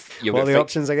 So what are the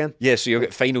options again? Yeah, so you'll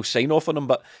get final sign-off on them.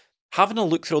 But having a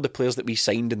look through all the players that we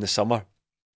signed in the summer,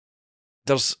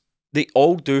 they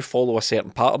all do follow a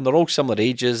certain pattern. They're all similar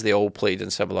ages. They all played in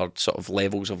similar sort of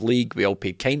levels of league. We all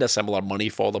paid kind of similar money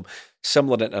for them,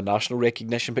 similar international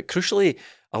recognition. But crucially,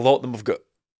 a lot of them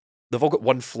they've all got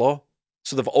one flaw.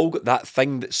 So they've all got that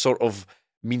thing that sort of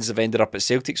means they've ended up at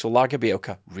Celtic. So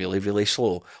Lagerbielke, really, really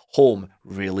slow. Holm,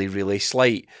 really, really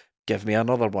slight. Give me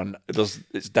another one.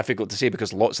 It's difficult to say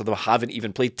because lots of them haven't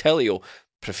even played. Telio,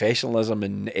 professionalism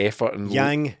and effort and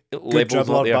Yang, good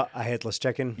dribbler but a headless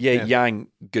chicken. Yeah, Yang,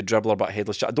 good dribbler but a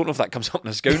headless chicken. I don't know if that comes up in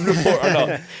a scouting report or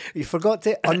not. You forgot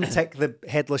to untick the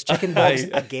headless chicken box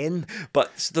again.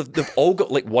 But they've all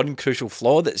got like one crucial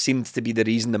flaw that seems to be the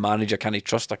reason the manager can't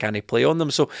trust or can't play on them.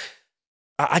 So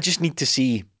I just need to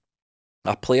see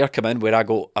a player come in where I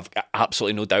go, I've got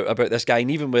absolutely no doubt about this guy.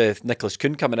 And even with Nicolas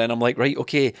Kühn coming in, I'm like, right,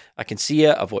 okay, I can see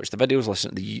it. I've watched the videos,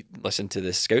 listened to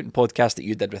the scouting podcast that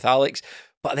you did with Alex.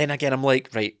 But then again, I'm like,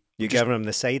 right, you're giving him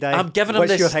the side eye. I'm giving him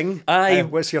what's this. Your thing?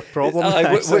 What's your problem?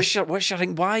 What's your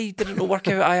thing? Why did it not work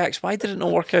out at Ajax? Why did it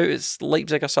not work out at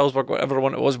Leipzig or Salzburg, whatever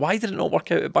one it was? Why did it not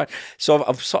work out at Bayern? So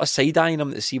I've sort of side eyeing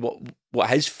him to see what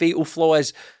his fatal flaw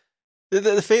is.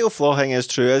 The fatal flaw thing is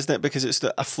true, isn't it? Because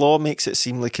a flaw makes it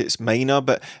seem like it's minor,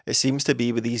 but it seems to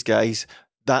be with these guys.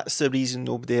 That's the reason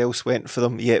nobody else went for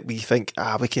them. Yet we think,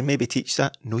 we can maybe teach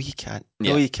that. No, you can't.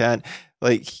 No, you can't.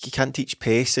 Like, you can't teach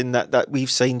pace, and that we've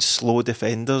signed slow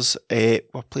defenders. We're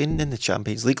playing in the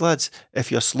Champions League, lads.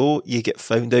 If you're slow, you get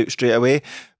found out straight away.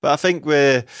 But I think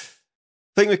with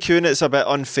Kühn, it's a bit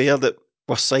unfair that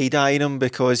we're side-eyeing him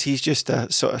because he's just a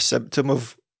sort of symptom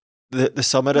of the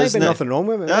summer, isn't it? Might be nothing wrong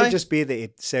with it. It might just be that he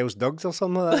sells dogs or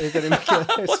something like that. He didn't make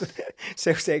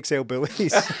sells XL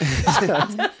bullies.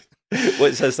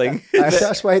 What's his thing?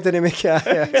 That's why he didn't make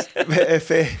it.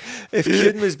 If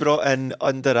Kühn was brought in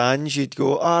under Ange, you'd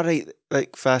go, all right,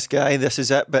 like fast guy, this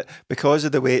is it. But because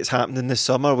of the way it's happened in the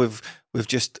summer, we've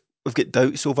got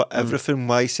doubts over everything.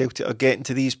 Why Celtic are getting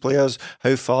to these players?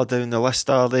 How far down the list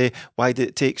are they? Why did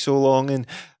it take so long? And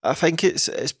I think it's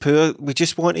poor. We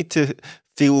just wanted to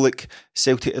feel like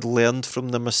Celtic had learned from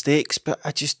their mistakes, but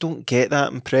I just don't get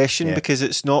that impression because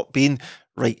it's not been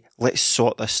right. Let's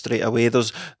sort this straight away.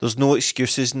 There's no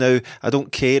excuses now. I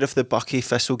don't care if the Bucky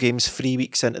Thistle game's 3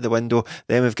 weeks into the window.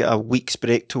 Then we've got a week's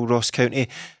break till Ross County.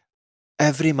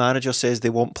 Every manager says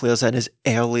they want players in as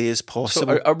early as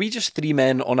possible. So are we just three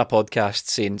men on a podcast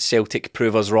saying Celtic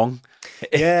prove us wrong?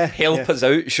 Yeah. Help us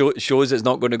out, shows it's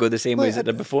not going to go the same way as it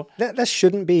did before. This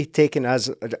shouldn't be taken as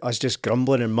us just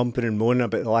grumbling and mumping and moaning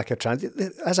about the lack of transit.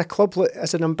 As a club,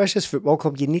 as an ambitious football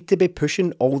club, you need to be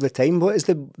pushing all the time. What is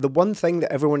the one thing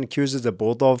that everyone accuses the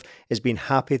board of is being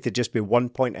happy to just be 1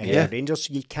 point ahead of Rangers.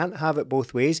 So you can't have it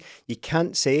both ways. You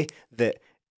can't say that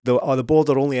the board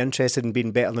are only interested in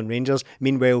being better than Rangers.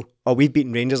 Meanwhile, we've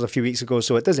beaten Rangers a few weeks ago,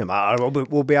 so it doesn't matter.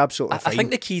 We'll be absolutely fine. I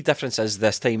think the key difference is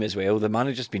this time as well, the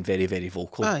manager's been very, very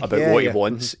vocal about what he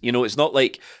wants. Mm-hmm. It's not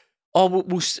like,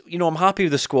 I'm happy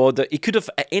with the squad. He could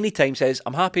have at any time says,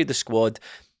 I'm happy with the squad.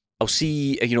 I'll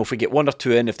see, if we get one or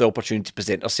two in, if the opportunity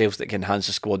presents ourselves that can enhance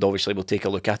the squad, obviously we'll take a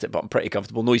look at it, but I'm pretty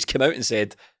comfortable. No, he's come out and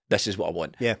said, this is what I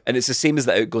want. Yeah. And it's the same as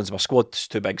the outgoings. My squad's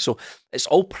too big. So it's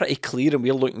all pretty clear, and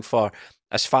we're looking for,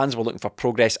 as fans, we're looking for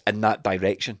progress in that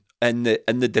direction. In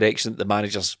the direction that the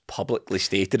manager's publicly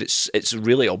stated. It's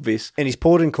really obvious. And he's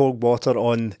pouring cold water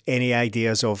on any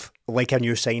ideas of like a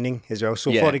new signing as well.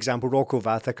 So for example, Rocco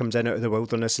Vata comes in out of the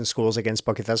wilderness and scores against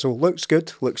Bucky Thistle. Looks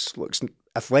good, looks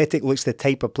athletic, looks the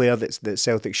type of player that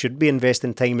Celtic should be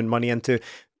investing time and money into.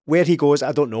 Where he goes,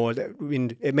 I don't know. I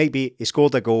mean, it might be he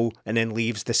scored a goal and then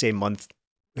leaves the same month.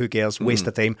 Who cares? Waste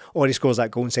of time. Or he scores that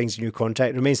goal and signs a new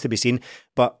contract. It remains to be seen.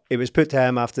 But it was put to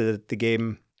him after the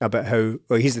game about how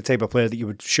he's the type of player that you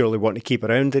would surely want to keep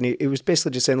around, and he was basically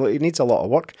just saying, look, he needs a lot of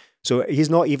work. So he's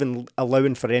not even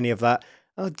allowing for any of that.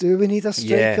 Do we need a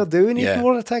striker? Do we need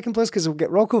more attacking players? Because we'll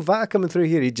get Rocco Vata coming through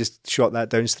here. He just shot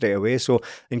that down straight away. So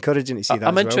encouraging to see that.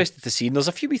 I'm interested to see. And there's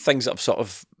a few wee things that have sort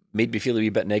of made me feel a wee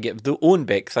bit negative. The Owen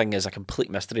Beck thing is a complete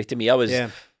mystery to me.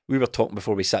 We were talking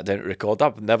before we sat down to record.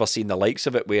 I've never seen the likes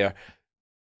of it where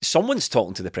someone's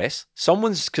talking to the press.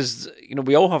 Because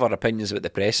we all have our opinions about the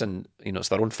press, and it's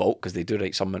their own fault because they do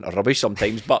write some rubbish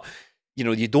sometimes. But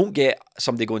you don't get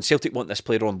somebody going, Celtic want this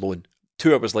player on loan.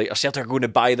 2 hours later, Celtic are going to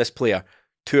buy this player.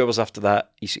 2 hours after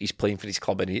that, he's playing for his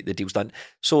club and the deal's done.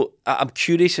 So I'm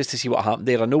curious as to see what happened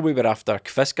there. I know we were after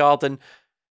Kvistgaarden.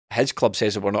 his club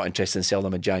says that we're not interested in selling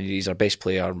him in January. He's our best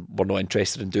player. And we're not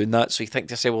interested in doing that. So you think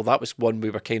to say, well, that was one we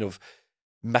were kind of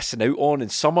missing out on in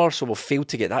summer, so we've failed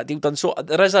to get that deal done. So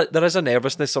there is a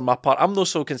nervousness on my part. I'm not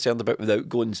so concerned about with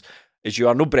outgoings as you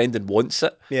are. I know Brendan wants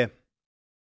it. Yeah.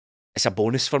 It's a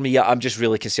bonus for me. I'm just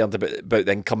really concerned about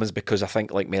the incomings because I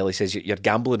think, like Melly says, you're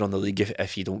gambling on the league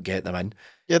if you don't get them in.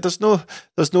 Yeah, there's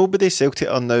nobody Celtic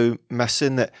are now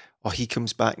missing that, he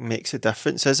comes back and makes a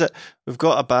difference, is it? We've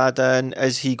got Abada in.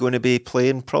 Is he going to be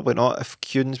playing? Probably not. If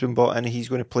Kühn's been bought in, he's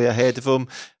going to play ahead of him.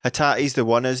 Hatate's the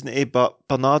one, isn't he? But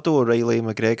Bernardo, O'Reilly and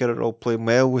McGregor are all playing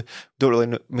well. We don't really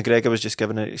know. McGregor was just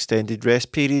given an extended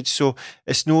rest period. So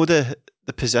it's no the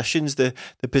positions, the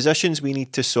positions we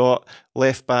need to sort,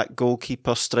 left back,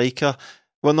 goalkeeper, striker.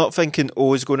 We're not thinking,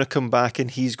 is going to come back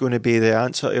and he's going to be the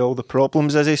answer to all the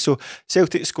problems, is he? So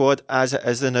Celtic squad, as it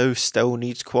is now, still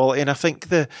needs quality. And I think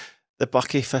the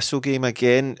Buckie Thistle game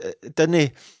again, didn't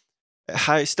he?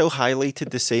 Still highlighted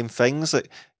the same things. Like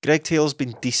Greg Taylor's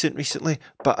been decent recently,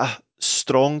 but a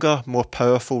stronger, more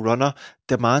powerful runner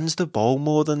demands the ball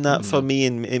more than that for me,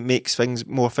 and it makes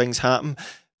more things happen.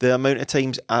 The amount of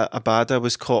times Abada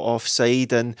was caught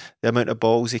offside and the amount of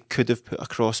balls he could have put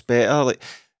across better, like,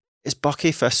 it's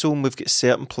Buckie Thistle, and we've got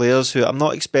certain players who I'm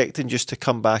not expecting just to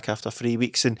come back after 3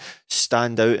 weeks and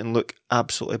stand out and look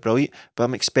absolutely brilliant, but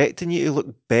I'm expecting you to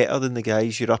look better than the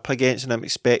guys you're up against, and I'm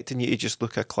expecting you to just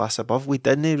look a class above. We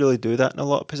didn't really do that in a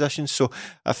lot of positions, so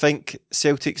I think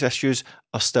Celtic's issues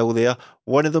are still there.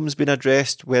 One of them's been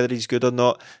addressed. Whether he's good or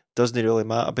not doesn't really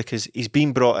matter because he's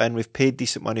been brought in. We've paid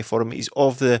decent money for him. He's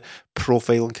of the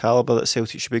profile and calibre that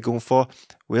Celtic should be going for.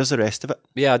 Where's the rest of it?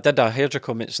 Yeah, I heard your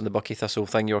comments on the Buckie Thistle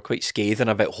thing. You were quite scathing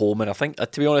about home, and I think,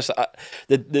 to be honest,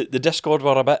 the Discord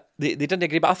were a bit. They didn't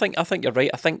agree, but I think you're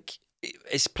right. I think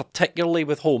it's particularly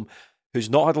with home, who's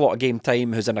not had a lot of game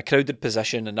time, who's in a crowded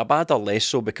position, and Abada less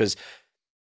so because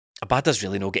Abada's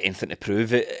really not got anything to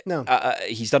prove. No,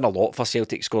 he's done a lot for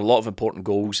Celtic, scored a lot of important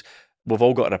goals. We've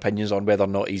all got our opinions on whether or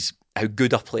not how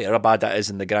good a player Abada is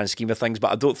in the grand scheme of things,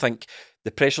 but I don't think the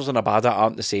pressures on Abada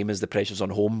aren't the same as the pressures on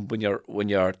home. When you're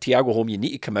Thiago home, you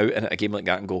need to come out in a game like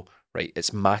that and go, right,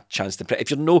 it's my chance to impress.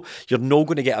 If you're not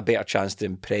going to get a better chance to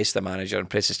impress the manager,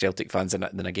 impress the Celtic fans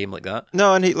than a game like that.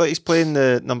 No, and he's playing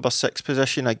the number 6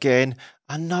 position again.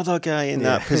 Another guy in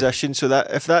that position. So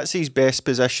that if that's his best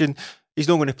position, he's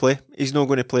not going to play. He's not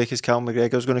going to play because Callum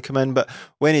McGregor's going to come in. But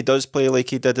when he does play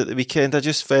like he did at the weekend, I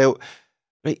just felt,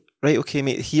 right, okay,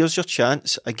 mate, here's your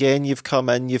chance. Again, you've come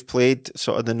in, you've played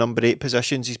sort of the number 8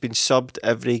 positions. He's been subbed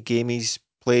every game he's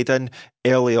played in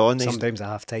early on. Sometimes at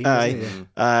half time.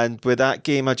 And with that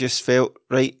game, I just felt,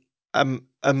 right,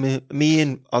 me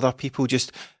and other people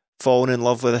just falling in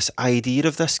love with this idea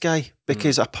of this guy.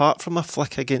 Because apart from a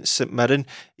flick against St Mirren,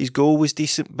 his goal was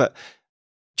decent, but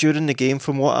during the game,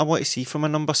 from what I want to see from a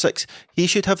number 6, he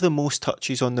should have the most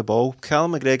touches on the ball.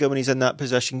 Callum McGregor, when he's in that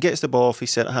position, gets the ball off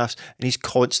his centre-halves and he's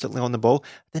constantly on the ball.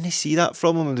 Then you see that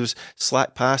from him, and those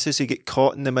slack passes, he get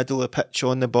caught in the middle of the pitch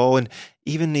on the ball, and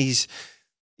even his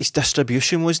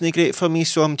distribution wasn't great for me.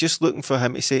 So I'm just looking for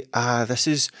him to say, this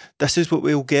is what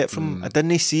we'll get from him. I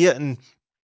didn't see it, and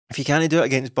if you can't do it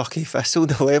against Buckie Thistle,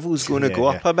 the level's going to go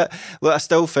up a bit. Look, I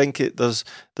still think there's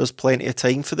plenty of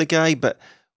time for the guy, but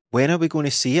when are we going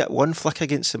to see it? One flick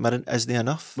against St Mirren isn't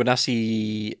enough. When I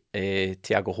see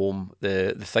Thiago home,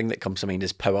 the thing that comes to mind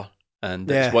is power.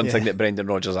 And it's one thing that Brendan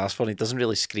Rodgers asked for. He doesn't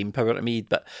really scream power to me,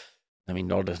 but I mean,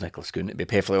 nor does Nicolas Kühn, to be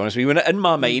perfectly honest with you. In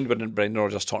my mind, when Brendan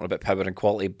Rodgers talking about power and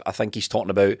quality, I think he's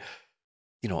talking about,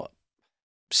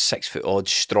 6 foot odd,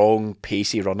 strong,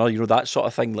 pacey runner, that sort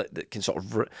of thing that can sort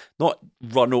of not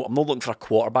run out. I'm not looking for a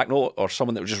quarterback or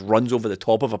someone that just runs over the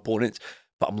top of opponents,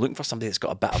 but I'm looking for somebody that's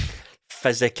got a bit of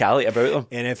physicality about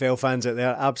them. NFL fans out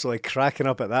there absolutely cracking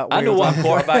up at that. I know what a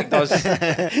quarterback does.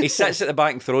 He sits at the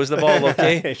back and throws the ball,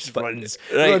 okay? runs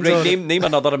name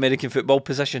another American football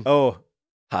position.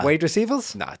 Wide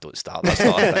receivers? Nah, don't start. That's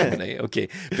not a thing, right? Okay.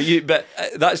 But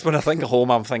that's when I think of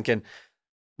home, I'm thinking,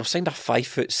 we've signed a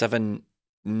 5'7",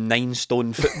 9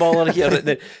 stone footballer here.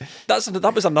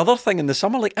 That was another thing in the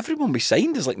summer. Like, everyone we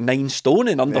signed is like 9 stone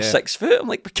and under 6 foot. I'm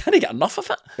like, we can't get enough of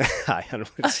it. I know.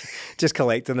 It's just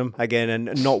collecting them again,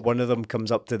 and not one of them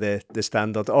comes up to the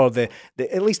standard or the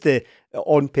at least the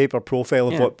on paper profile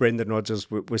of what Brendan Rodgers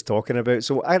was talking about.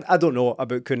 So I don't know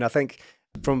about Kühn. I think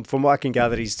from what I can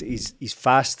gather, he's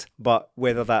fast, but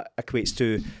whether that equates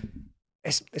to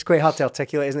it's quite hard to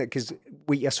articulate, isn't it? Because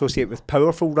what you associate with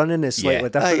powerful running is slightly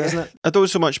different, isn't it? I don't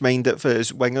so much mind it for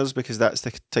his wingers because that's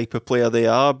the type of player they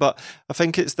are, but I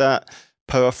think it's that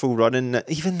powerful running,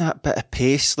 even that bit of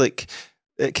pace, like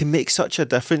it can make such a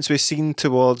difference. We've seen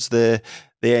towards the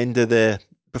end of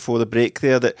before the break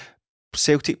there that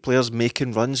Celtic players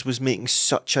making runs was making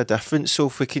such a difference. So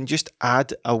if we can just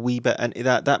add a wee bit into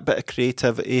that bit of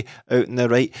creativity out in the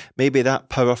right, maybe that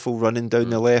powerful running down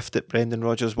the left that Brendan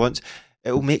Rodgers wants,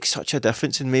 it'll make such a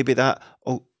difference. And maybe that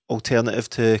alternative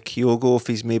to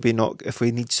Kyogo, if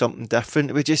we need something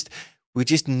different, we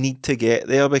just need to get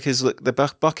there, because look, the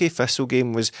Bucky Thistle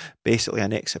game was basically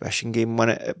an exhibition game,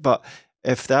 wasn't it? But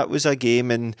if that was a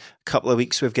game in a couple of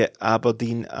weeks, we've got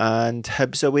Aberdeen and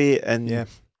Hibs away in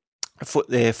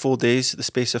the 4 days, the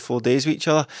space of 4 days with each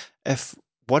other. If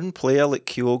one player like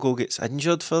Kyogo gets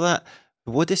injured for that,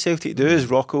 what does Celtic do? Is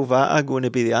Rocco Vata going to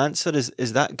be the answer?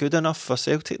 Is that good enough for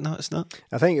Celtic? No, it's not.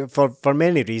 I think for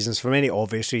many reasons, for many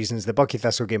obvious reasons, the Bucky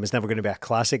Thistle game is never going to be a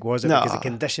classic, was it? No. Because the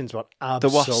conditions were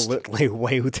absolutely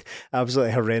wild,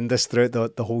 absolutely horrendous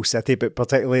throughout the whole city. But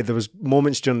particularly there was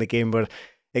moments during the game where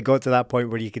it got to that point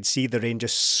where you could see the rain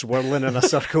just swirling in a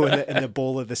circle in the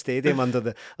bowl of the stadium under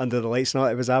the lights.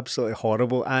 It was absolutely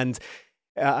horrible. And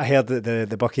I heard that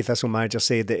the Bucky Thistle manager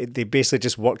say that they basically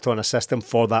just worked on a system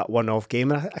for that one-off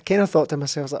game. And I kind of thought to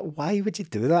myself, like, why would you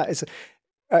do that? Is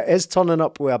turning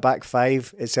up with a back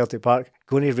five at Celtic Park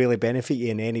going to really benefit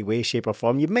you in any way, shape or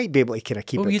form? You might be able to kind of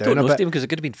keep it down a bit. You don't know, Steve, because it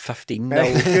could have been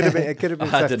 15-0. It could have been 15-0.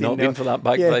 Had it not been for that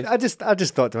back five. I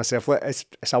just thought to myself, look, it's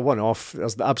a one-off.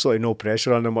 There's absolutely no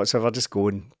pressure on them whatsoever. Just go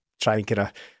and try and kind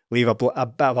of leave a bit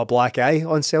of a black eye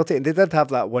on Celtic. And they did have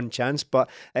that one chance, but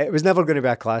it was never going to be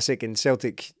a classic. And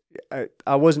Celtic,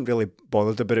 I wasn't really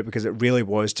bothered about it, because it really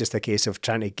was just a case of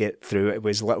trying to get through it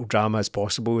with as little drama as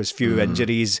possible, as few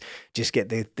injuries, just get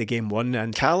the game won.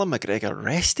 And Callum McGregor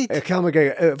rested. Callum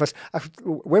McGregor.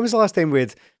 When was the last time we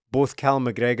had both Callum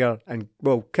McGregor and,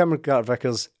 Cameron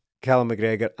Carter-Vickers, Callum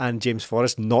McGregor and James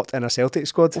Forrest not in a Celtic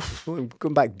squad?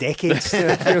 Going back decades,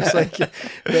 it feels like.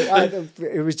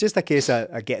 It was just a case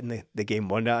of getting the game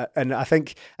won. And I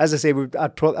think, as I say, I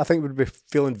think we'd be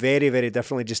feeling very, very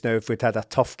differently just now if we'd had a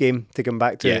tough game to come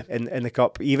back to in the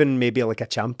Cup. Even maybe like a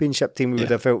championship team, we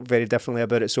would have felt very differently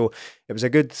about it. So it was a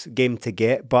good game to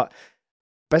get, but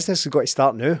business has got to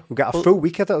start now. We've got a full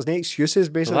week of it. There's no excuses,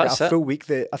 basically. We've got a full week.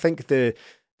 I think the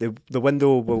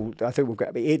window I think we've got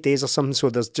about 8 days or something,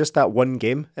 so there's just that one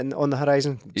game on the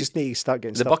horizon. Just need to start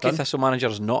getting stuff done. The Bucky Thistle manager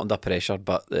is not under pressure,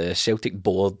 but the Celtic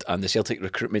board and the Celtic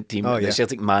recruitment team and the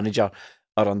Celtic manager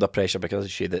are under pressure, because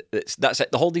that's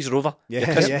it. The holidays are over.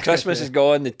 Christmas is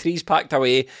gone. The tree's packed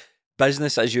away.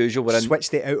 Business as usual. We're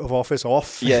switched the out of office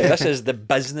off. This is the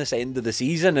business end of the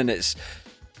season, and there's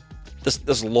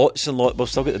lots and lots. We've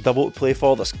still got the double to play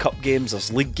for. There's cup games,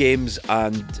 there's league games,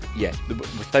 and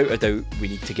without a doubt, we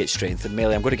need to get strengthened.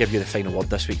 Melly, I'm going to give you the final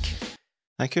word this week.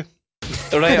 Thank you.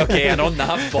 Right, okay, and on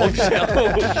that bombshell,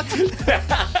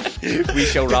 we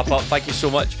shall wrap up. Thank you so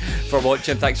much for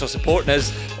watching. Thanks for supporting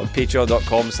us on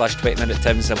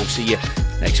patreon.com/20minutetims, and we'll see you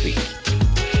next week.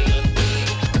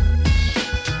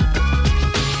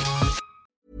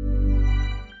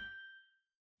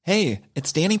 Hey,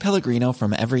 it's Danny Pellegrino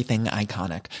from Everything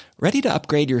Iconic. Ready to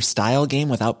upgrade your style game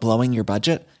without blowing your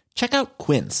budget? Check out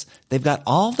Quince. They've got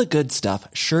all the good stuff,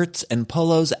 shirts and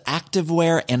polos,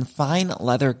 activewear, and fine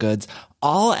leather goods,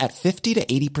 all at 50 to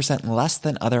 80% less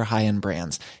than other high-end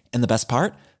brands. And the best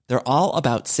part? They're all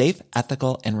about safe,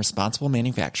 ethical, and responsible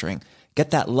manufacturing.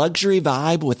 Get that luxury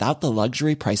vibe without the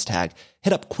luxury price tag.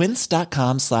 Hit up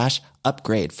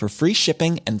quince.com/upgrade for free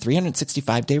shipping and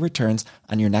 365-day returns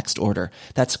on your next order.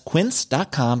 That's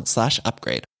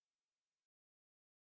quince.com/upgrade.